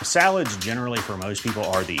 Salads generally for most people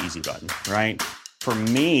are the easy button, right? For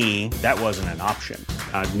me, that wasn't an option.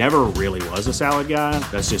 I never really was a salad guy.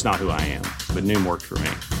 That's just not who I am. But Noom worked for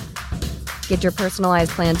me. Get your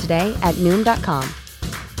personalized plan today at Noom.com.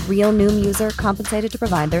 Real Noom user compensated to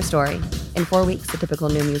provide their story. In 4 weeks, the typical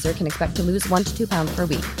Noom user can expect to lose 1 to 2 pounds per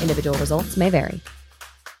week. Individual results may vary.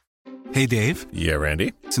 Hey, Dave. Yeah,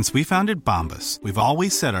 Randy. Since we founded Bombas, we've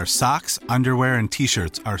always said our socks, underwear, and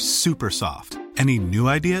T-shirts are super soft. Any new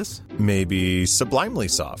ideas? Maybe sublimely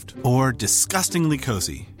soft. Or disgustingly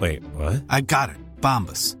cozy. Wait, what? I got it.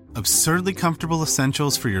 Bombas. Absurdly comfortable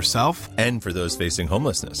essentials for yourself and for those facing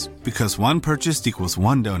homelessness. Because one purchased equals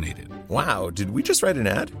one donated. Wow, did we just write an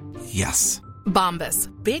ad? Yes. Bombas.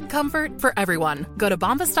 Big comfort for everyone. Go to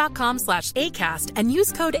bombas.com/ACAST and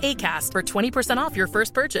use code ACAST for 20% off your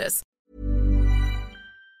first purchase.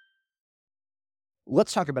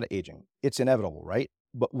 Let's talk about aging. It's inevitable, right?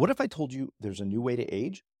 But what if I told you there's a new way to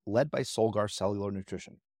age, led by Solgar Cellular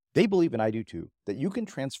Nutrition? They believe, and I do too, that you can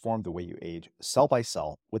transform the way you age cell by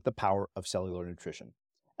cell with the power of cellular nutrition.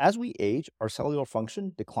 As we age, our cellular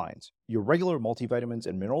function declines. Your regular multivitamins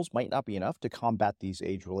and minerals might not be enough to combat these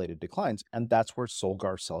age-related declines, and that's where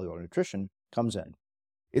Solgar Cellular Nutrition comes in.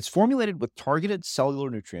 It's formulated with targeted cellular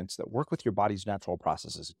nutrients that work with your body's natural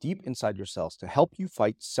processes deep inside your cells to help you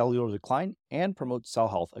fight cellular decline and promote cell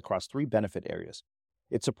health across 3 benefit areas.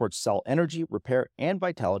 It supports cell energy, repair, and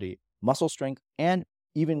vitality, muscle strength, and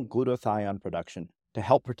even glutathione production to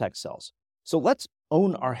help protect cells. So let's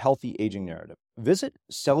own our healthy aging narrative. Visit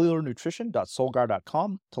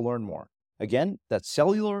cellularnutrition.solgar.com to learn more. Again, that's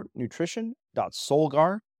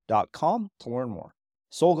cellularnutrition.solgar.com to learn more.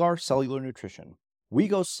 Solgar Cellular Nutrition. We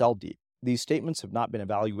go cell deep. These statements have not been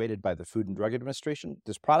evaluated by the Food and Drug Administration.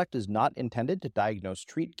 This product is not intended to diagnose,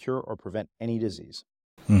 treat, cure, or prevent any disease.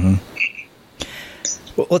 Mm-hmm.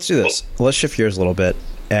 Well, let's do this. Let's shift gears a little bit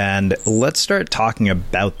and let's start talking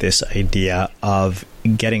about this idea of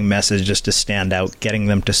getting messages to stand out, getting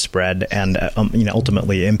them to spread, and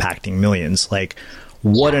ultimately impacting millions. Like,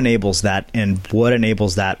 what enables that, and what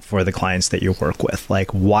enables that for the clients that you work with? Like,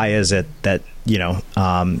 why is it that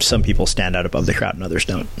some people stand out above the crowd and others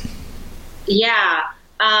don't? Yeah.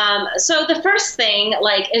 So the first thing,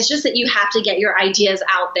 is just that you have to get your ideas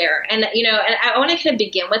out there. And, and I want to kind of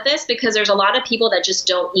begin with this because there's a lot of people that just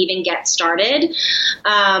don't even get started.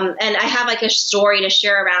 And I have a story to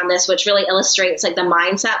share around this, which really illustrates the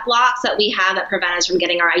mindset blocks that we have that prevent us from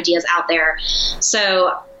getting our ideas out there.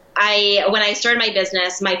 So when I started my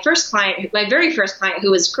business, my very first client,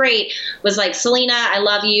 who was great, was like, Selena, I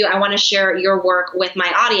love you. I want to share your work with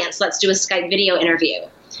my audience. Let's do a Skype video interview.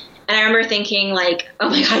 And I remember thinking oh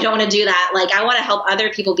my God, I don't want to do that. I want to help other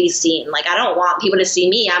people be seen. I don't want people to see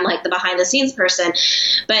me. I'm the behind the scenes person.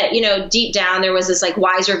 But, deep down there was this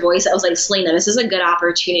wiser voice that was like, Selena, this is a good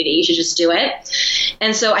opportunity. You should just do it.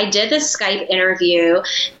 And so I did this Skype interview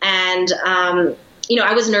and,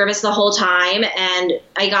 I was nervous the whole time, and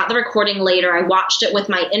I got the recording later. I watched it with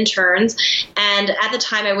my interns, and at the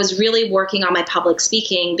time I was really working on my public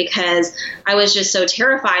speaking because I was just so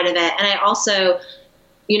terrified of it. And I also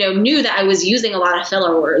knew that I was using a lot of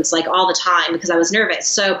filler words all the time because I was nervous.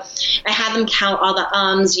 So I had them count all the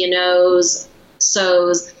ums, nos,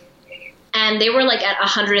 so's, and they were at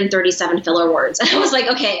 137 filler words. And I was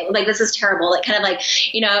okay, this is terrible. I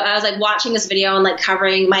was watching this video and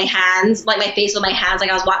covering my hands, my face with my hands, I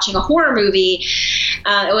was watching a horror movie.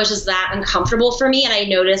 It was just that uncomfortable for me. And I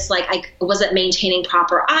noticed I wasn't maintaining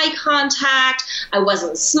proper eye contact. I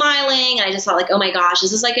wasn't smiling. And I just thought oh my gosh,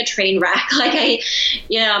 this is a train wreck. I'm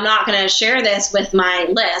not going to share this with my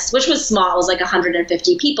list, which was small. It was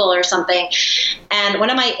 150 people or something. And one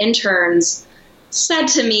of my interns said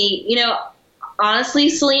to me, honestly,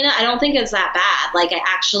 Selena, I don't think it's that bad. Like, I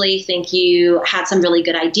actually think you had some really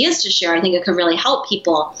good ideas to share. I think it could really help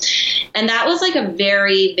people. And that was like a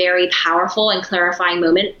very, very powerful and clarifying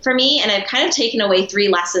moment for me. And I've kind of taken away 3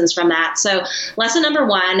 lessons from that. So lesson number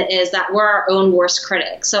 1 is that we're our own worst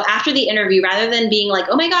critic. So after the interview, rather than being like,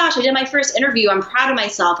 oh my gosh, I did my first interview, I'm proud of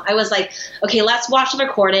myself, I was like, okay, let's watch the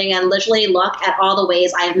recording and literally look at all the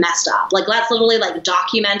ways I have messed up. Like, let's literally like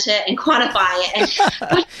document it and quantify it.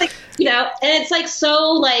 And like, you know, and it's like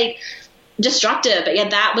so like destructive, but yet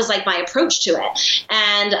that was like my approach to it.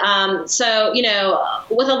 And so, you know,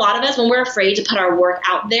 with a lot of us, when we're afraid to put our work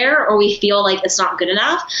out there or we feel like it's not good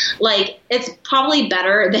enough, like it's probably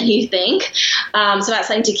better than you think. So that's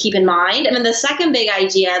something to keep in mind. And then the second big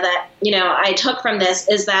idea that, you know, I took from this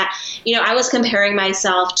is that, you know, I was comparing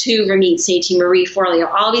myself to Ramit Sethi, Marie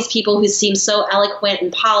Forleo, all these people who seem so eloquent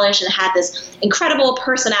and polished and had this incredible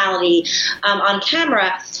personality on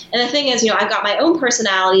camera. And the thing is, you know, I've got my own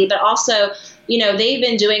personality, but also, you know, they've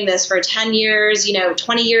been doing this for 10 years, you know,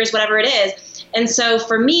 20 years, whatever it is. And so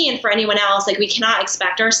for me and for anyone else, like, we cannot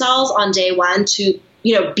expect ourselves on day one to,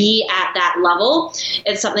 you know, be at that level.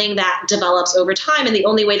 It's something that develops over time. And the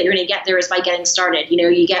only way that you're going to get there is by getting started. You know,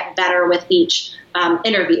 you get better with each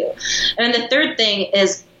interview. And then the third thing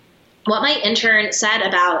is what my intern said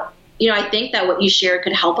about, you know, I think that what you shared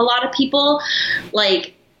could help a lot of people.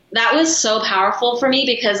 Like, that was so powerful for me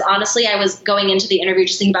because honestly, I was going into the interview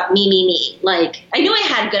just thinking about me. Like, I knew I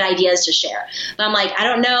had good ideas to share, but I'm like, I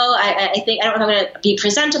don't know. I think, I don't know if I'm going to be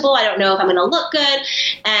presentable. I don't know if I'm going to look good.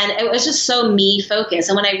 And it was just so me focused.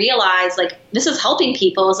 And when I realized like, this is helping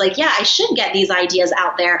people, I was like, yeah, I should get these ideas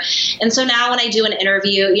out there. And so now when I do an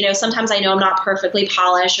interview, you know, sometimes I know I'm not perfectly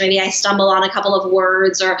polished, or maybe I stumble on a couple of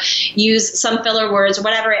words or use some filler words or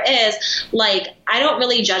whatever it is. Like, I don't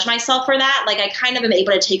really judge myself for that. Like, I kind of am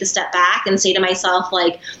able to take a step back and say to myself,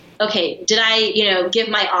 like, okay, did I, you know, give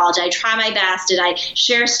my all? Did I try my best? Did I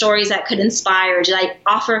share stories that could inspire? Did I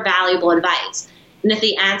offer valuable advice? And if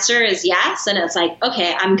the answer is yes, then it's like,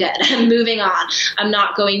 okay, I'm good. I'm moving on. I'm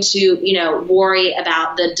not going to, you know, worry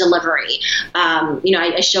about the delivery. You know,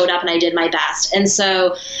 I showed up and I did my best. And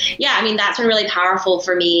so, yeah, I mean, that's been really powerful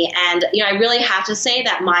for me. And, you know, I really have to say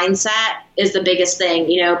that mindset is the biggest thing,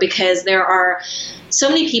 you know, because there are so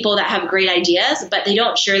many people that have great ideas, but they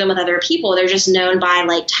don't share them with other people. They're just known by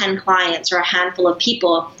like 10 clients or a handful of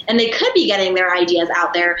people. And they could be getting their ideas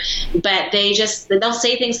out there, but they'll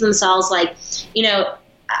say things to themselves like, you know,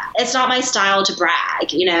 it's not my style to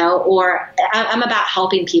brag, you know, or I'm about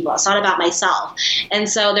helping people. It's not about myself. And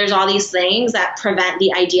so there's all these things that prevent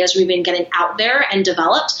the ideas from even getting out there and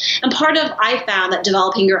developed. And I found that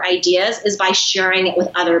developing your ideas is by sharing it with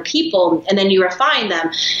other people, and then you refine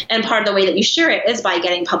them. And part of the way that you share it is by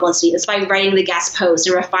getting publicity. It's by writing the guest posts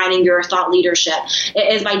and refining your thought leadership.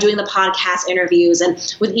 It is by doing the podcast interviews. And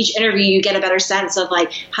with each interview, you get a better sense of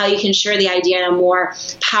like how you can share the idea in a more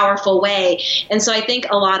powerful way. And so I think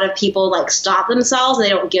a lot of people like stop themselves and they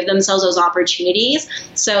don't give themselves those opportunities.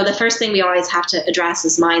 So the first thing we always have to address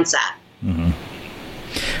is mindset. Mm-hmm.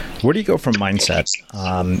 Where do you go from mindset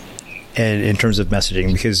and in terms of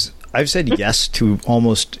messaging? Because I've said yes to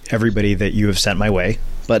almost everybody that you have sent my way,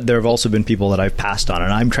 but there have also been people that I've passed on,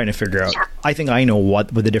 and I'm trying to figure out, I think I know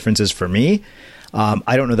what the difference is for me.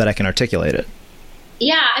 I don't know that I can articulate it.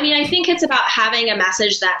 Yeah, I mean, I think it's about having a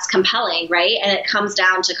message that's compelling, right? And it comes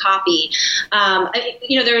down to copy.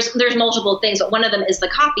 You know, there's multiple things, but one of them is the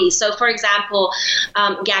copy. So, for example,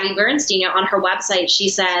 Gabby Bernstein on her website, she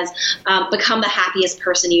says, become the happiest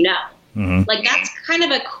person you know. Mm-hmm. Like, that's kind of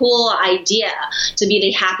a cool idea, to be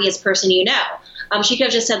the happiest person you know. She could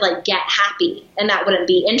have just said, like, get happy, and that wouldn't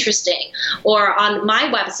be interesting. Or on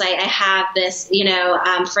my website, I have this, you know,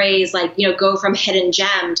 phrase like, you know, go from hidden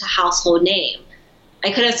gem to household name.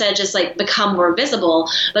 I could have said just like become more visible,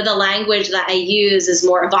 but the language that I use is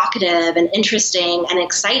more evocative and interesting and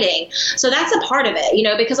exciting. So that's a part of it, you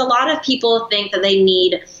know, because a lot of people think that they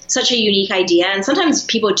need such a unique idea. And sometimes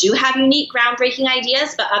people do have unique, groundbreaking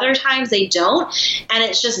ideas, but other times they don't. And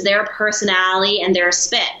it's just their personality and their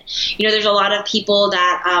spin. You know, there's a lot of people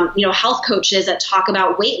that, you know, health coaches that talk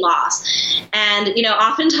about weight loss. And, you know,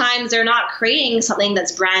 oftentimes they're not creating something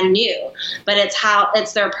that's brand new, but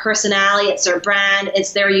it's their personality, it's their brand,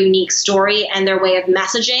 it's their unique story and their way of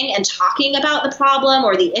messaging and talking about the problem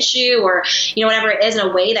or the issue or, you know, whatever it is in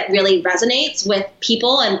a way that really resonates with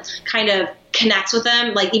people and kind of connects with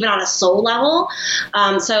them, like even on a soul level.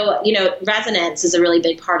 So, you know, resonance is a really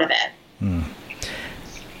big part of it.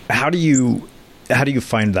 How do you how do you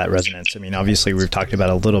find that resonance? I mean, obviously we've talked about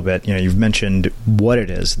it a little bit, you've mentioned what it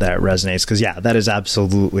is that resonates, because that is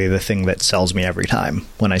absolutely the thing that sells me every time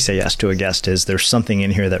when I say yes to a guest. Is there's something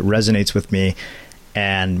in here that resonates with me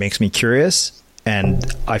and makes me curious, and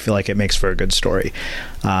I feel like it makes for a good story.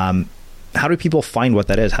 How do people find what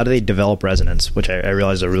that is? How do they develop resonance? Which I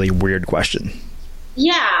realize is a really weird question.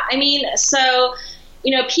 Yeah, I mean, so,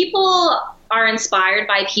 people are inspired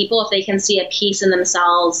by people if they can see a piece in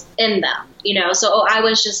themselves in them, so, I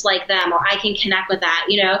was just like them, or I can connect with that,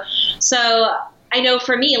 so I know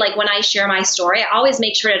for me, like when I share my story, I always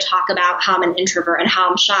make sure to talk about how I'm an introvert and how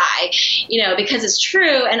I'm shy, because it's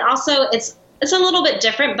true. And also it's a little bit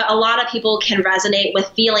different, but a lot of people can resonate with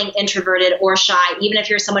feeling introverted or shy, even if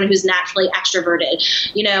you're someone who's naturally extroverted.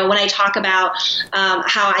 When I talk about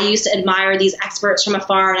how I used to admire these experts from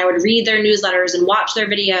afar, and I would read their newsletters and watch their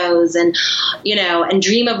videos and, and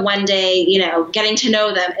dream of one day, getting to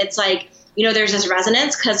know them. It's like, there's this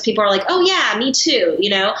resonance because people are like, oh yeah, me too,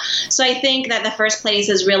 So I think that the first place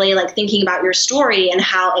is really like thinking about your story and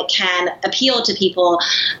how it can appeal to people.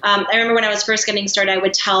 I remember when I was first getting started, I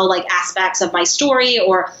would tell like aspects of my story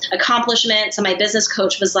or accomplishments. And my business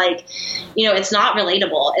coach was like, it's not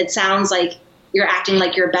relatable. It sounds like you're acting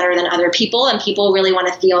like you're better than other people, and people really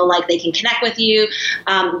want to feel like they can connect with you,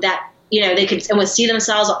 that they could see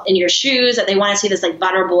themselves in your shoes, that they want to see this like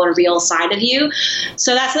vulnerable and real side of you.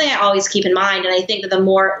 So that's something I always keep in mind. And I think that the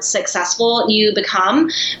more successful you become,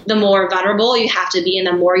 the more vulnerable you have to be, and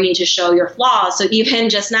the more you need to show your flaws. So even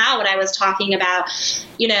just now when I was talking about,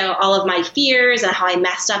 all of my fears and how I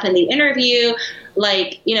messed up in the interview,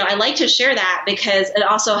 I like to share that because it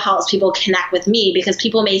also helps people connect with me, because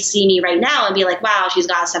people may see me right now and be like, wow, she's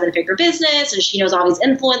got a 7-figure business and she knows all these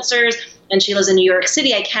influencers and she lives in New York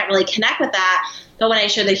City. I can't really connect with that. But when I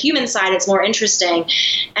show the human side, it's more interesting.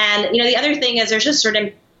 And, the other thing is there's just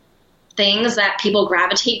certain things that people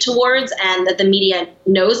gravitate towards and that the media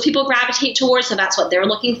knows people gravitate towards. So that's what they're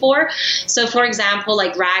looking for. So for example,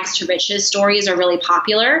 like rags to riches stories are really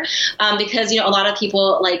popular because, a lot of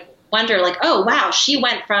people wonder like, oh, wow, she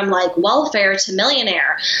went from like welfare to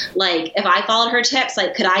millionaire. Like if I followed her tips,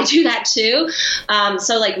 like, could I do that too?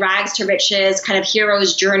 So like rags to riches, kind of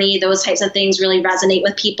hero's journey, those types of things really resonate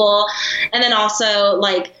with people. And then also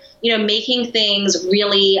making things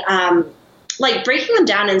really, breaking them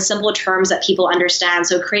down in simple terms that people understand.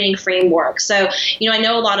 So creating frameworks. So, I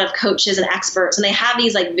know a lot of coaches and experts, and they have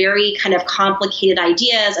these like very kind of complicated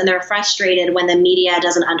ideas, and they're frustrated when the media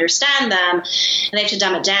doesn't understand them and they have to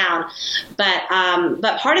dumb it down. But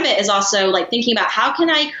part of it is also like thinking about how can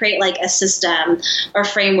I create like a system or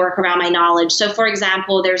framework around my knowledge. So for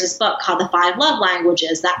example, there's this book called The 5 Love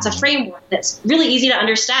Languages. That's a framework that's really easy to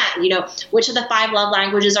understand. Which of the 5 love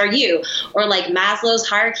languages are you? Or like Maslow's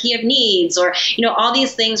hierarchy of needs, or all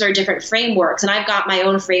these things are different frameworks, and I've got my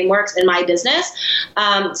own frameworks in my business.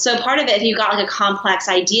 So part of it, if you've got like a complex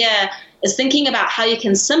idea, is thinking about how you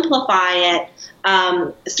can simplify it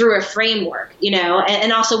through a framework,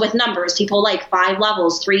 and also with numbers. People like 5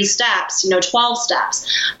 levels, 3 steps, 12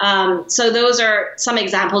 steps. So those are some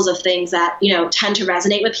examples of things that, tend to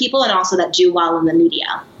resonate with people and also that do well in the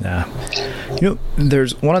media. Yeah.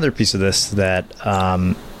 There's one other piece of this that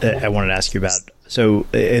I wanted to ask you about. So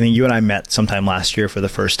I think you and I met sometime last year for the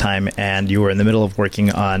first time, and you were in the middle of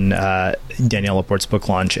working on Danielle Laporte's book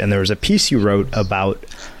launch, and there was a piece you wrote about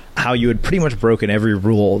how you had pretty much broken every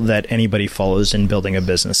rule that anybody follows in building a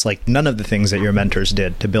business. Like none of the things that your mentors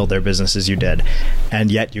did to build their businesses you did,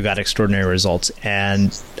 and yet you got extraordinary results.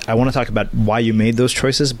 And I want to talk about why you made those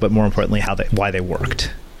choices, but more importantly, why they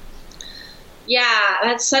worked. Yeah,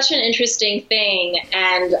 that's such an interesting thing.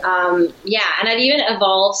 And and I've even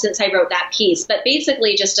evolved since I wrote that piece. But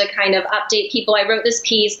basically, just to kind of update people, I wrote this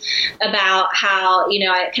piece about how,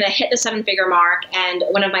 I kind of hit the 7-figure mark. And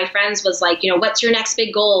one of my friends was like, what's your next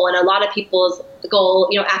big goal? And a lot of people's goal,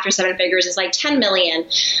 after 7 figures is like 10 million.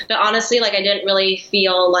 But honestly, like I didn't really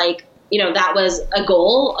feel like that was a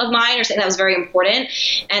goal of mine or something that was very important.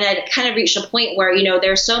 And I'd kind of reached a point where,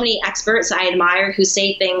 there's so many experts I admire who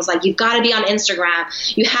say things like, you've got to be on Instagram.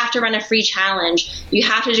 You have to run a free challenge. You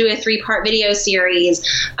have to do a 3-part video series.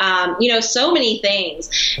 So many things.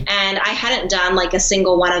 And I hadn't done like a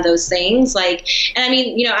single one of those things.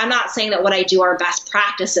 I'm not saying that what I do are best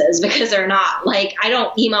practices, because they're not. Like, I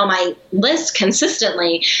don't email my list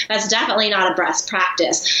consistently. That's definitely not a best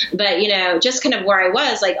practice. But, just kind of where I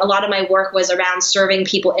was, like a lot of my work was around serving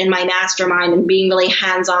people in my mastermind and being really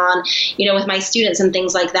hands-on, with my students and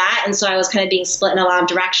things like that. And so I was kind of being split in a lot of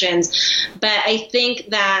directions. But I think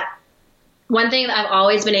that one thing that I've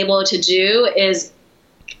always been able to do is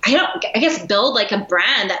build like a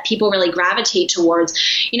brand that people really gravitate towards.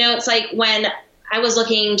 It's like when I was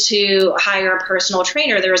looking to hire a personal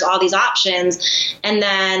trainer. There was all these options. And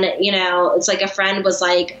then, it's like a friend was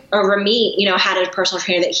like, or Ramit, had a personal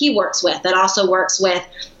trainer that he works with that also works with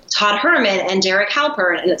Todd Herman and Derek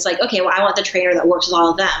Halpern. And it's like, okay, well, I want the trainer that works with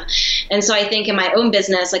all of them. And so I think in my own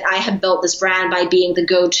business, like I have built this brand by being the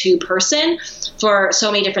go-to person for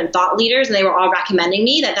so many different thought leaders. And they were all recommending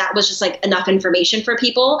me that was just like enough information for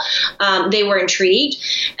people. They were intrigued.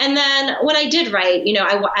 And then when I did write,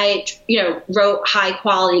 I wrote high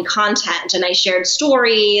quality content and I shared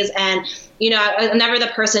stories and I'm never the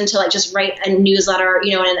person to like just write a newsletter,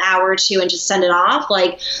 in an hour or two and just send it off.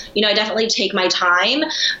 Like, I definitely take my time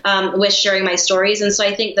with sharing my stories. And so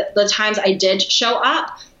I think that the times I did show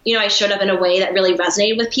up, I showed up in a way that really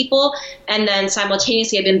resonated with people. And then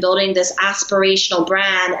simultaneously, I've been building this aspirational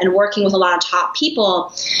brand and working with a lot of top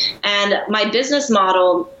people. And my business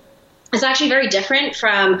model is actually very different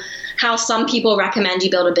from how some people recommend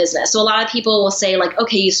you build a business. So a lot of people will say like,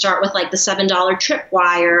 okay, you start with like the $7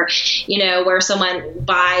 tripwire, where someone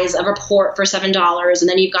buys a report for $7 and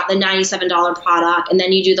then you've got the $97 product and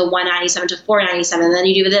then you do the $197 to $497 and then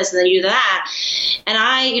you do this and then you do that. And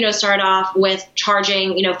I, started off with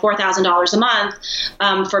charging, $4,000 a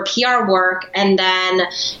month for PR work and then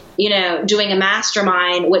doing a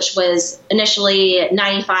mastermind, which was initially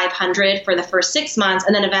 $9,500 for the first 6 months.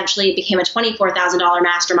 And then eventually it became a $24,000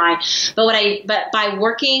 mastermind. But by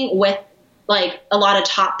working with like a lot of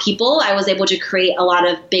top people, I was able to create a lot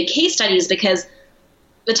of big case studies because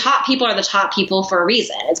the top people are the top people for a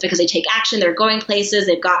reason. It's because they take action, they're going places,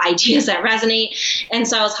 they've got ideas that resonate. And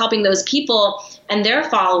so I was helping those people and their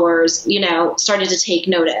followers, started to take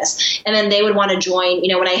notice. And then they would want to join,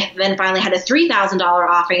 when I then finally had a $3,000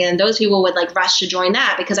 offering, and those people would like rush to join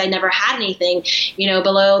that because I never had anything,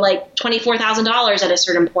 below like $24,000 at a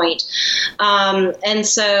certain point. And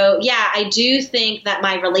so, yeah, I do think that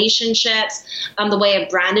my relationships, the way I've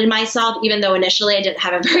branded myself, even though initially I didn't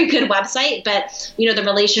have a very good website, but, the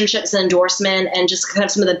relationships and endorsement and just kind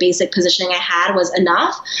of some of the basic positioning I had was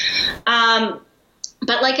enough.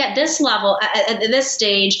 But like at this level, at this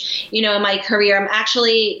stage, in my career,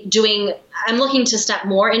 I'm looking to step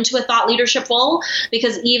more into a thought leadership role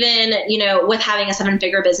because even, with having a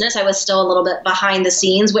 7-figure business, I was still a little bit behind the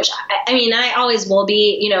scenes, which I always will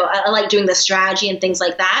be, I like doing the strategy and things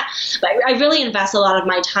like that. But I really invest a lot of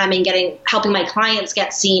my time in helping my clients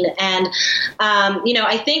get seen. And,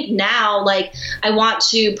 I think now, like, I want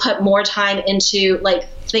to put more time into like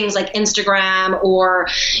things like Instagram or,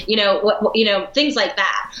 things like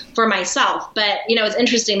that for myself. But, it's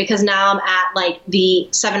interesting because now I'm at like the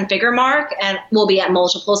 7-figure mark and we'll be at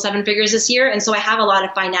multiple 7 figures this year. And so I have a lot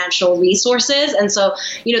of financial resources. And so,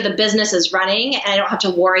 the business is running and I don't have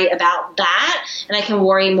to worry about that. And I can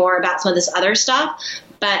worry more about some of this other stuff.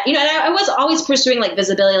 But, and I was always pursuing like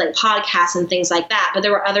visibility, like podcasts and things like that. But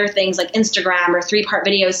there were other things like Instagram or 3-part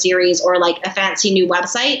video series or like a fancy new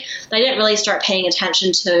website that I didn't really start paying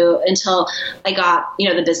attention to until I got,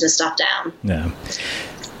 the business stuff down. Yeah.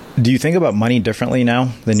 Do you think about money differently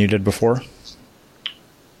now than you did before?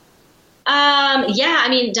 Yeah,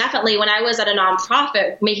 definitely. When I was at a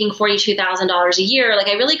nonprofit making $42,000 a year, like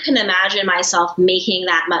I really couldn't imagine myself making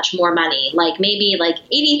that much more money. Like maybe like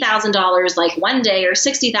 $80,000 like one day or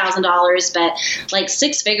 $60,000, but like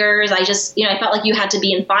 6 figures. I just, I felt like you had to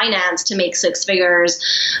be in finance to make 6 figures.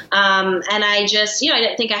 And I just, I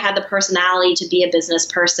didn't think I had the personality to be a business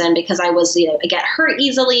person because I was, I get hurt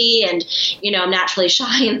easily and, I'm naturally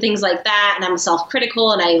shy and things like that. And I'm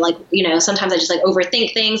self-critical and I like, sometimes I just like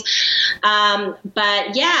overthink things.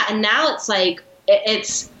 But yeah, and now it's like,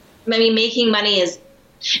 making money is,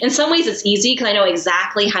 in some ways it's easy because I know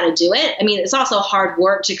exactly how to do it. It's also hard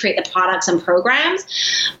work to create the products and programs.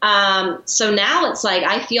 So now it's like,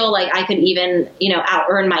 I feel like I could even,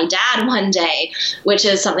 out-earn my dad one day, which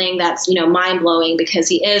is something that's, mind-blowing because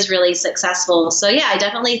he is really successful. So yeah, I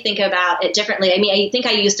definitely think about it differently. I think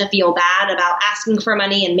I used to feel bad about asking for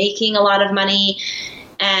money and making a lot of money.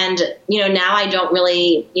 And, now I don't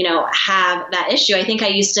really, have that issue. I think I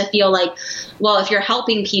used to feel like, well, if you're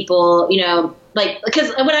helping people,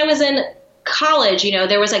 because when I was in college,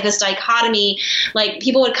 there was like this dichotomy, like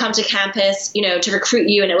people would come to campus, to recruit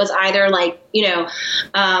you. And it was either like,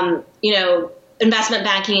 investment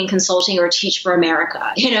banking and consulting or teach for America,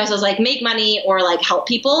 so it was like make money or like help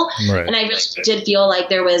people. Right. And I really did feel like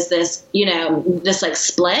there was this, this like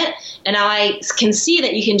split. And now I can see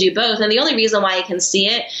that you can do both. And the only reason why I can see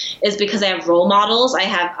it is because I have role models. I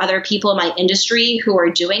have other people in my industry who are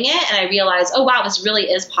doing it. And I realize, oh, wow, this really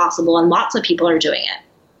is possible. And lots of people are doing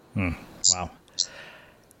it.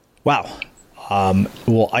 Wow.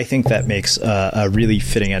 Well, I think that makes a really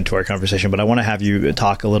fitting end to our conversation, but I want to have you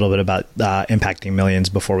talk a little bit about impacting millions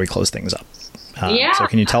before we close things up. Yeah. So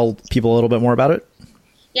can you tell people a little bit more about it?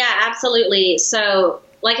 Yeah, absolutely. So,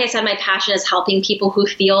 like I said, my passion is helping people who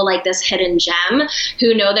feel like this hidden gem,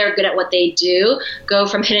 who know they're good at what they do, go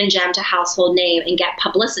from hidden gem to household name and get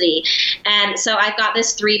publicity. And so I've got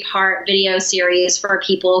this 3-part video series for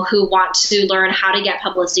people who want to learn how to get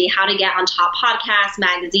publicity, how to get on top podcasts,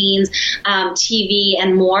 magazines, TV,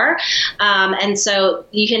 and more. And so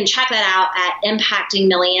you can check that out at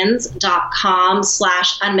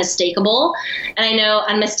impactingmillions.com/unmistakable. And I know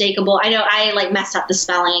unmistakable, I know I messed up the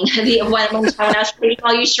spelling when I was creating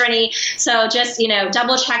all you Srini. So just,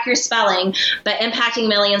 double check your spelling, but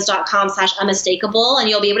impactingmillions.com/unmistakable. And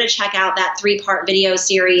you'll be able to check out that 3-part video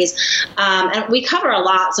series. And we cover a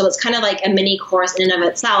lot. So it's kind of like a mini course in and of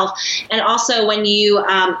itself. And also when you,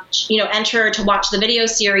 enter to watch the video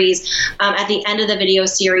series, at the end of the video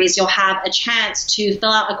series, you'll have a chance to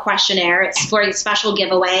fill out a questionnaire. It's for a special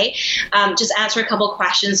giveaway. Just answer a couple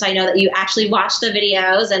questions so I know that you actually watched the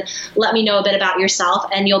videos, and let me know a bit about yourself.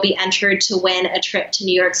 And you'll be entered to win a trip to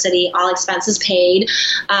New York City, all expenses paid,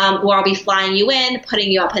 where I'll be flying you in,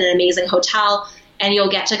 putting you up in an amazing hotel, and you'll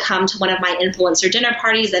get to come to one of my influencer dinner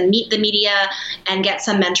parties and meet the media and get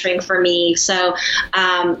some mentoring for me. So,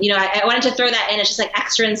 I wanted to throw that in. It's just like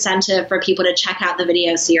extra incentive for people to check out the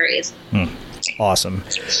video series. Awesome.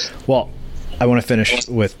 Well, I want to finish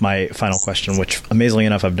with my final question, which amazingly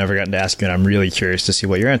enough, I've never gotten to ask you, and I'm really curious to see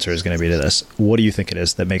what your answer is going to be to this. What do you think it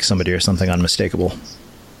is that makes somebody or something unmistakable?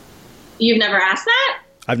 You've never asked that?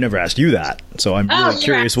 I've never asked you that. So I'm really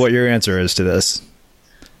curious what your answer is to this.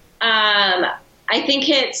 I think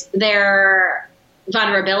it's their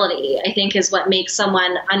vulnerability, I think, is what makes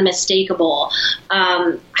someone unmistakable.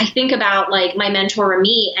 I think about my mentor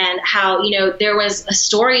Ramit and how, there was a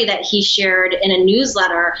story that he shared in a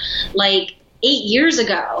newsletter 8 years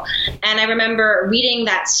ago. And I remember reading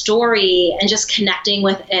that story and just connecting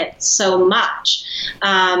with it so much.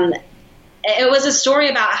 It was a story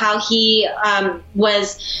about how he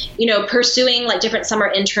was, pursuing different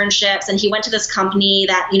summer internships, and he went to this company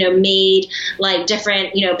that, made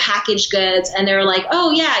different, packaged goods, and they're like, oh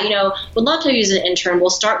yeah, would love to use an intern. We'll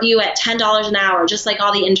start you at $10 an hour, just like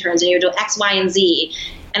all the interns, and you're doing X, Y, and Z.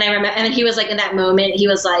 And I remember, and he was in that moment, he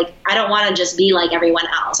was like, I don't want to just be like everyone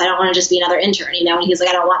else. I don't want to just be another intern, and he's like,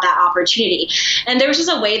 I don't want that opportunity. And there was just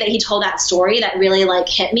a way that he told that story that really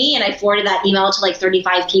hit me. And I forwarded that email to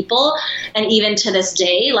 35 people. And even to this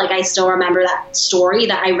day, I still remember that story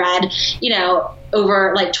that I read,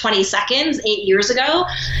 over 20 seconds 8 years ago.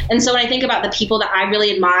 And so when I think about the people that I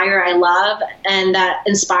really admire, I love, and that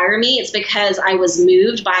inspire me, it's because I was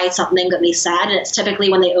moved by something that they said. And it's typically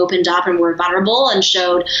when they opened up and were vulnerable and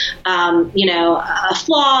showed, a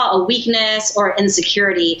flaw, a weakness, or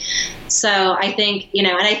insecurity. So I think, and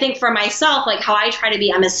I think for myself, how I try to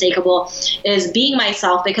be unmistakable is being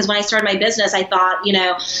myself, because when I started my business, I thought,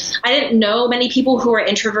 I didn't know many people who were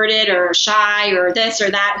introverted or shy or this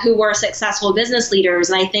or that who were successful business leaders.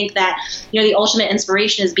 And I think that, the ultimate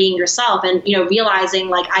inspiration is being yourself and,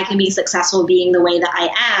 realizing I can be successful being the way that I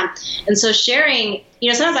am. And so sharing,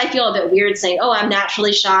 sometimes I feel a bit weird saying, oh, I'm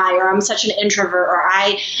naturally shy, or I'm such an introvert, or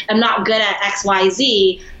I am not good at X, Y,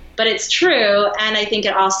 Z. But it's true. And I think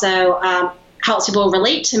it also helps people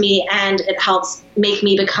relate to me, and it helps make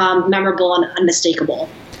me become memorable and unmistakable.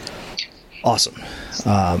 Awesome.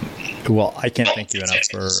 Well, I can't thank you enough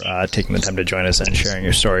for taking the time to join us and sharing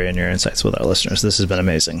your story and your insights with our listeners. This has been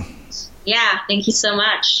amazing. Yeah, thank you so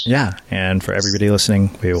much. Yeah, and for everybody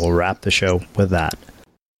listening, we will wrap the show with that.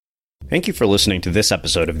 Thank you for listening to this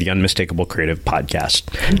episode of the Unmistakable Creative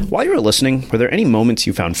Podcast. While you were listening, were there any moments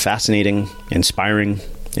you found fascinating, inspiring,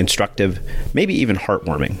 instructive, maybe even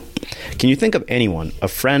heartwarming? Can you think of anyone, a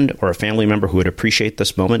friend or a family member who would appreciate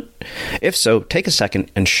this moment? If so, take a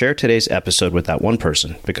second and share today's episode with that one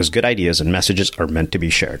person, because good ideas and messages are meant to be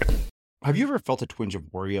shared. Have you ever felt a twinge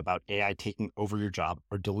of worry about AI taking over your job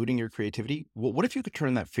or diluting your creativity? Well, what if you could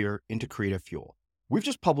turn that fear into creative fuel? We've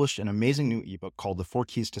just published an amazing new ebook called The 4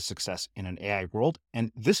 Keys to Success in an AI World,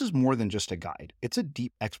 and this is more than just a guide. It's a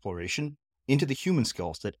deep exploration into the human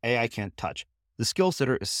skills that AI can't touch, the skills that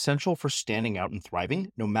are essential for standing out and thriving,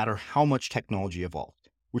 no matter how much technology evolves.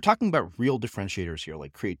 We're talking about real differentiators here,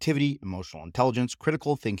 like creativity, emotional intelligence,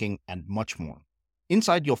 critical thinking, and much more.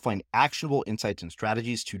 Inside, you'll find actionable insights and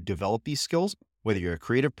strategies to develop these skills, whether you're a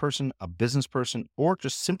creative person, a business person, or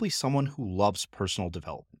just simply someone who loves personal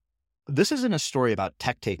development. This isn't a story about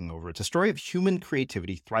tech taking over. It's a story of human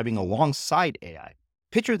creativity thriving alongside AI.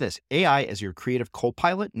 Picture this, AI as your creative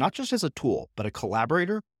co-pilot, not just as a tool, but a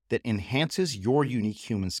collaborator that enhances your unique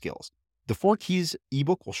human skills. The 4 Keys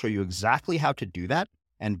ebook will show you exactly how to do that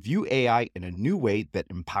and view AI in a new way that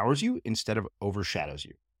empowers you instead of overshadows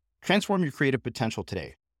you. Transform your creative potential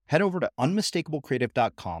today. Head over to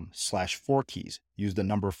unmistakablecreative.com/4keys. Use the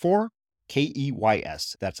number 4,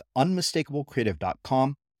 KEYS. That's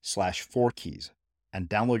unmistakablecreative.com/4keys and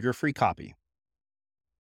download your free copy.